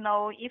wants to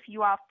know if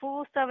you are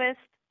full service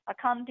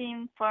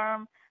accounting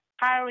firm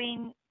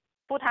hiring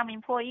full-time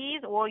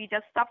employees, or you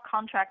just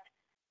subcontract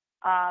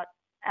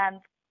and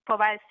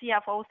provide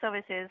CFO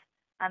services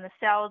and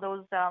sell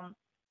those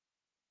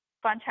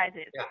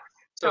franchises. Yeah.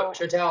 So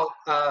Chantal,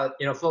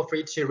 feel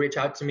free to reach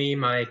out to me.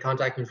 My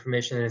contact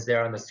information is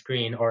there on the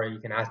screen, or you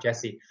can ask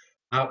Jessie.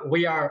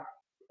 We are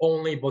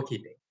only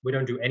bookkeeping. We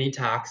don't do any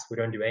tax. We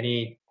don't do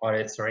any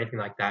audits or anything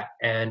like that.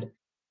 And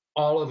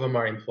all of them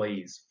are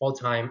employees,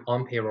 full-time,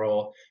 on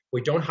payroll.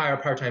 We don't hire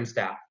part-time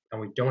staff,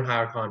 and we don't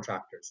hire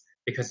contractors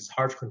because it's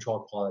hard to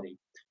control quality.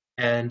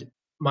 And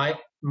my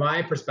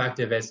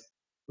perspective is,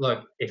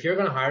 look, if you're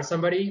going to hire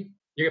somebody,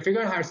 if you're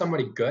going to hire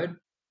somebody good,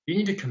 you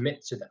need to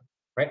commit to them,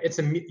 right?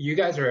 You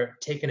guys are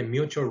taking a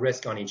mutual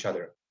risk on each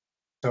other.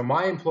 So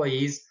my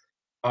employees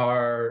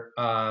are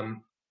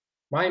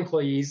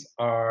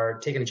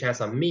taking a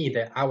chance on me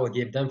that I will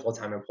give them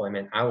full-time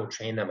employment. I will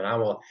train them, and I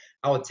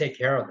will take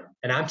care of them.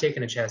 And I'm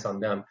taking a chance on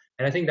them.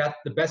 And I think that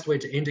the best way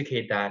to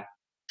indicate that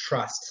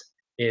trust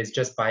is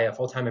just by a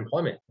full-time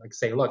employment. Like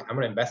say, look, I'm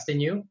going to invest in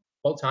you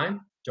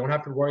full-time. Don't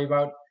have to worry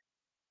about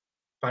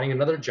finding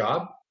another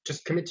job.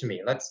 Just commit to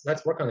me. Let's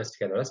work on this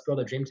together. Let's build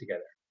a dream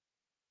together.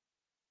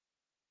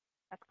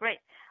 That's great.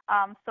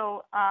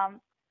 So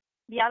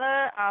the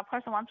other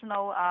person wants to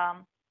know,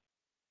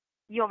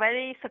 you're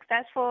very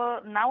successful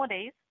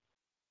nowadays,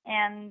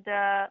 and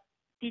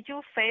did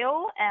you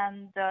fail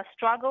and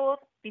struggle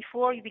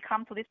before you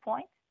become to this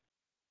point?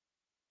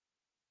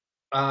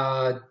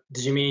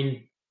 Did you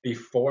mean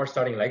before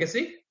starting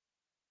Legacy?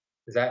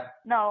 Is that?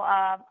 No,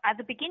 at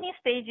the beginning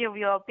stage of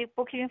your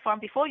bookkeeping firm,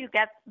 before you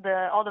get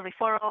all the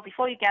referral,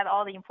 before you get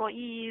all the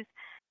employees,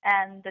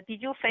 and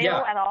did you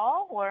fail at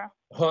all, or?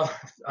 Well,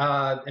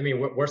 I mean,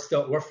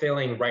 we're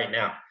failing right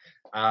now.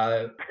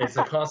 It's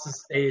a constant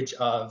stage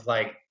of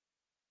like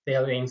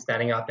failing,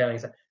 standing up, failing.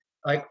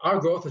 Like our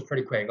growth was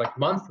pretty quick. Like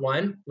month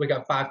 1, we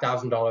got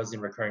 $5,000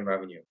 in recurring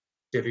revenue.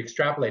 So if you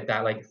extrapolate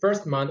that, like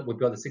first month we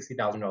built a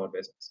 $60,000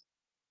 business.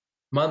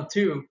 Month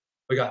 2,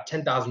 we got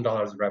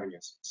 $10,000 in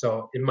revenues.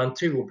 So in month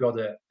 2, we'll build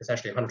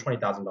essentially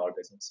 $120,000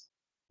 business.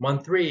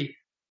 Month 3,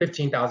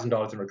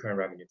 $15,000 in recurring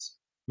revenues.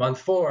 Month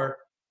 4,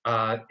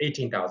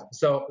 18,000.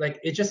 So like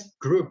it just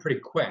grew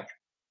pretty quick.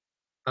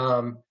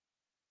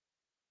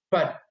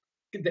 But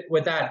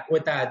with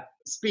that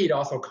speed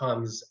also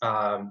comes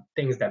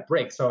things that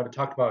break. So I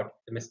talked about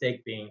the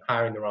mistake being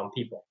hiring the wrong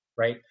people,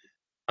 right?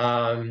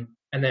 And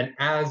then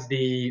as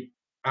the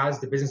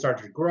business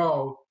started to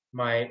grow,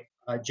 my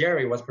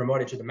Jerry was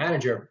promoted to the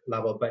manager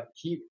level, but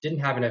he didn't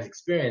have enough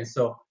experience.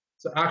 So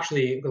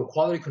actually the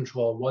quality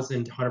control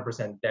wasn't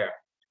 100% there.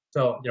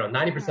 So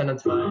 90%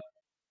 of the time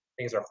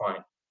things are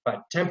fine,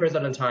 but 10%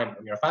 of the time,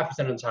 5%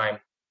 of the time,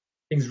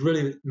 things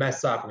really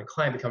mess up and the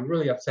client becomes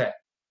really upset.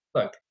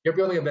 Look, you're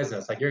building a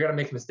business, like you're gonna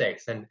make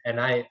mistakes, and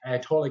I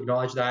totally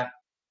acknowledge that.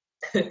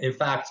 In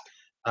fact,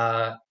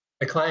 a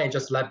client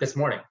just left this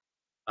morning,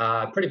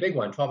 pretty big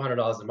one,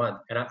 $1,200 a month,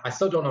 and I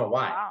still don't know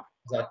why.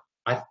 Wow.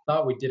 I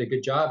thought we did a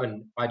good job,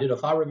 and I did a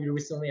file review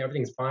recently,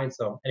 everything's fine.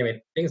 So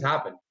anyway, things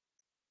happen.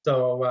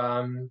 So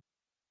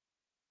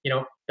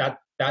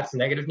that's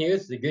negative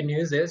news. The good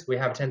news is we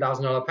have a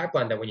 $10,000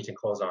 pipeline that we need to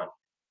close on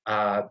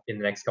in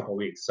the next couple of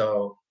weeks.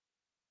 So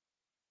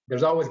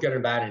there's always good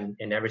and bad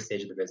in every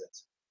stage of the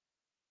business.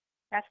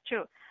 That's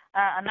true.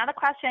 Another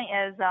question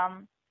is,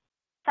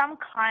 some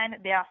clients,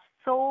 they are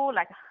so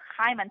like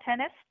high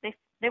maintenance.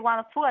 They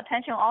want full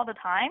attention all the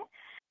time.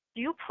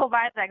 Do you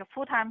provide like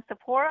full-time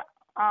support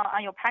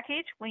on your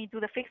package when you do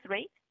the fixed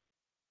rate?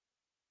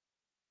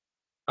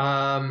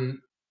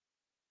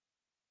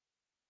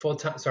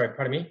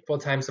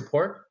 Full-time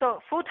support? So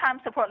full-time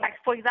support, like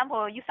for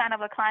example, you sign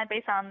up a client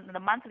based on the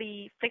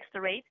monthly fixed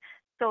rate.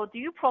 So do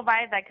you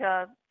provide like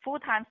a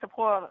full-time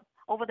support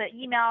over the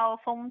email,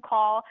 phone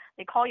call?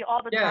 They call you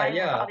all the time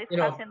about this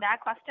question,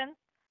 that question?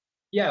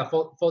 Yeah,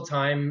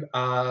 full-time.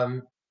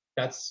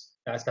 That's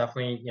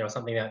definitely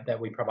something that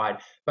we provide.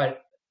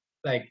 But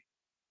like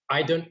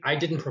I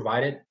didn't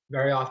provide it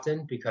very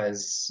often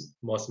because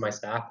most of my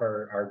staff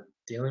are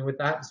dealing with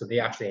that. So they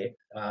actually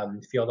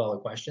field all the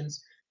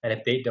questions. And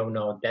if they don't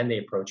know, then they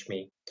approach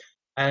me.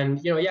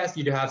 And yes,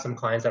 you do have some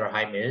clients that are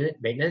high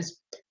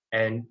maintenance,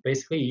 and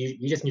basically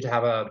you just need to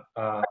have a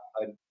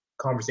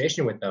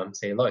conversation with them.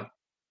 Say, look,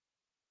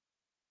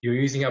 you're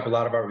using up a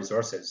lot of our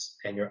resources,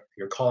 and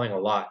you're calling a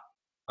lot.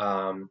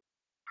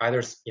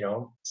 Either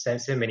send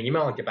them an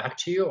email and get back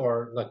to you,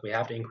 or look, we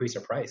have to increase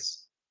our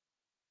price.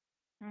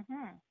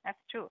 That's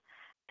true.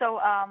 So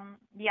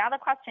the other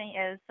question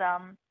is,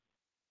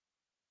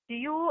 do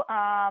you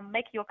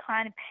make your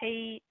client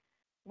pay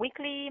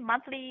weekly,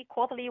 monthly,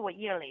 quarterly, or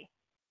yearly?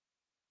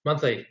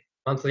 Monthly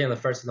on the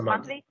first of the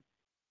month. Monthly?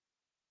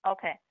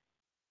 Okay.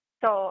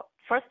 So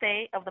first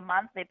day of the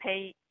month, they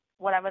pay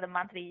whatever the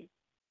monthly.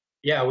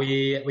 Yeah,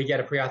 we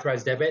get a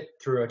pre-authorized debit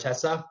through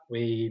Otessa.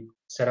 We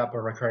set up a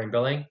recurring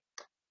billing.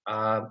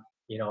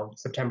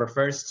 September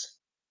 1st,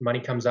 money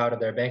comes out of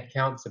their bank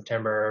account.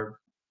 September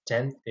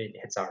 10th, it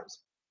hits ours.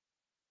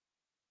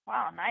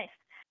 Wow, nice.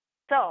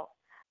 So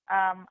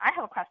I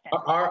have a question.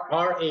 Our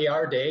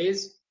AR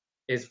days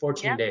is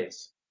 14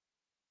 days.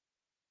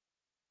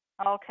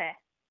 Okay.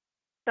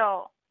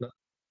 So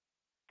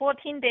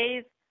 14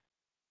 days.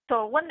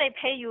 So when they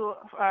pay you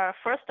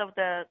first of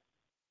the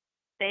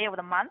day of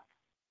the month,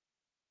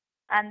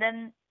 and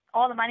then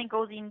all the money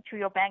goes into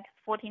your bank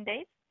 14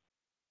 days?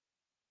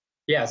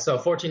 Yeah, so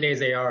 14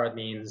 days AR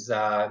means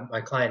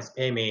my clients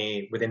pay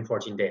me within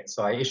 14 days.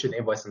 So I issue the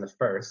invoice on the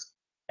 1st,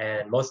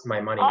 and most of my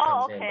money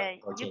comes in. Oh,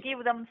 okay. You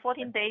give them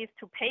 14 days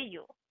to pay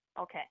you.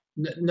 Okay.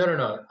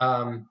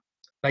 No.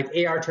 Like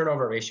AR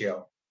turnover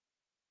ratio.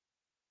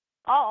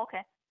 Oh,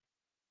 okay.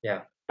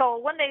 Yeah. So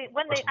when they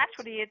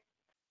actually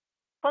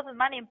put the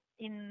money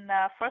in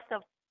first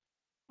of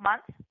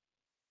month,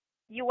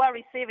 you will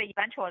receive it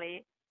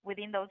eventually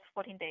within those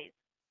 14 days.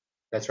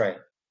 That's right.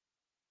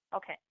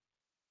 Okay.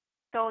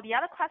 So the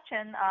other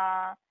question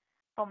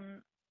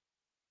from,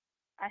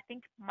 I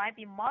think might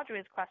be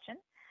Marjorie's question.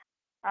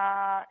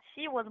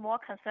 She was more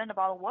concerned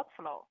about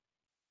workflow.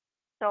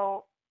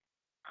 So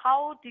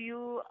how do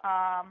you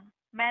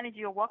manage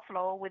your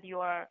workflow with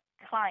your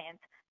client?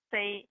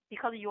 Say,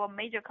 because your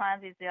major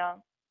client is a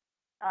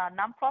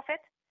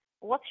nonprofit,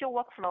 what's your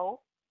workflow?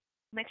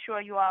 Make sure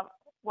you are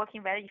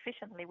working very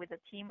efficiently with the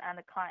team and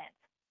the client.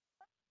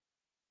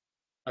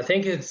 I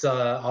think it's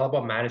all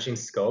about managing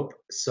scope.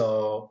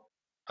 So,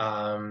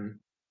 in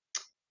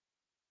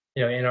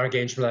our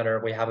engagement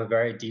letter, we have a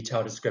very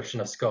detailed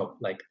description of scope,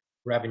 like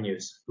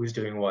revenues, who's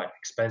doing what,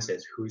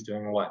 expenses, who's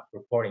doing what,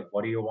 reporting,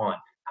 what do you want,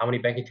 how many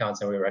bank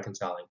accounts are we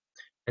reconciling?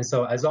 And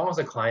so as long as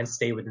the clients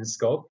stay within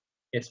scope,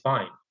 it's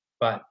fine.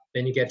 but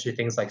then you get to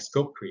things like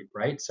scope creep,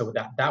 right? So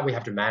that we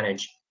have to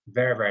manage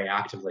very, very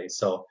actively.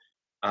 So,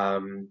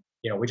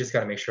 we just got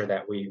to make sure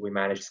that we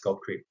manage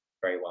scope creep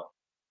very well.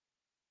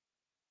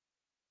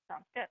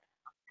 Sounds good.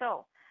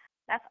 So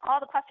that's all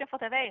the questions for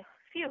today.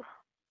 Phew,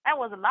 that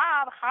was a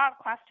lot of hard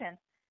questions.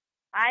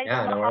 I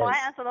don't know how I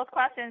answer those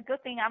questions.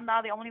 Good thing I'm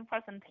not the only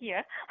person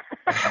here.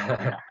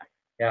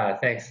 Yeah,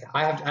 thanks.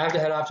 I have to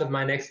head off to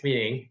my next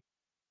meeting.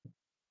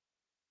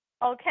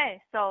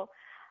 Okay, so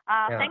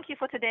thank you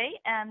for today,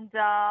 and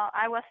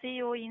I will see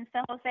you in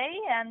San Jose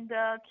and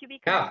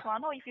QB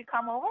Toronto if you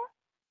come over.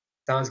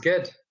 Sounds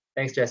good.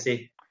 Thanks,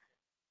 Jessie.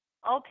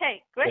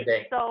 Okay, great.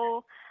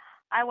 So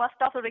I will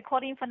stop the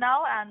recording for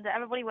now, and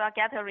everybody will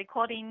get a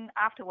recording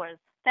afterwards.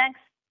 Thanks.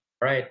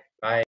 All right. Bye.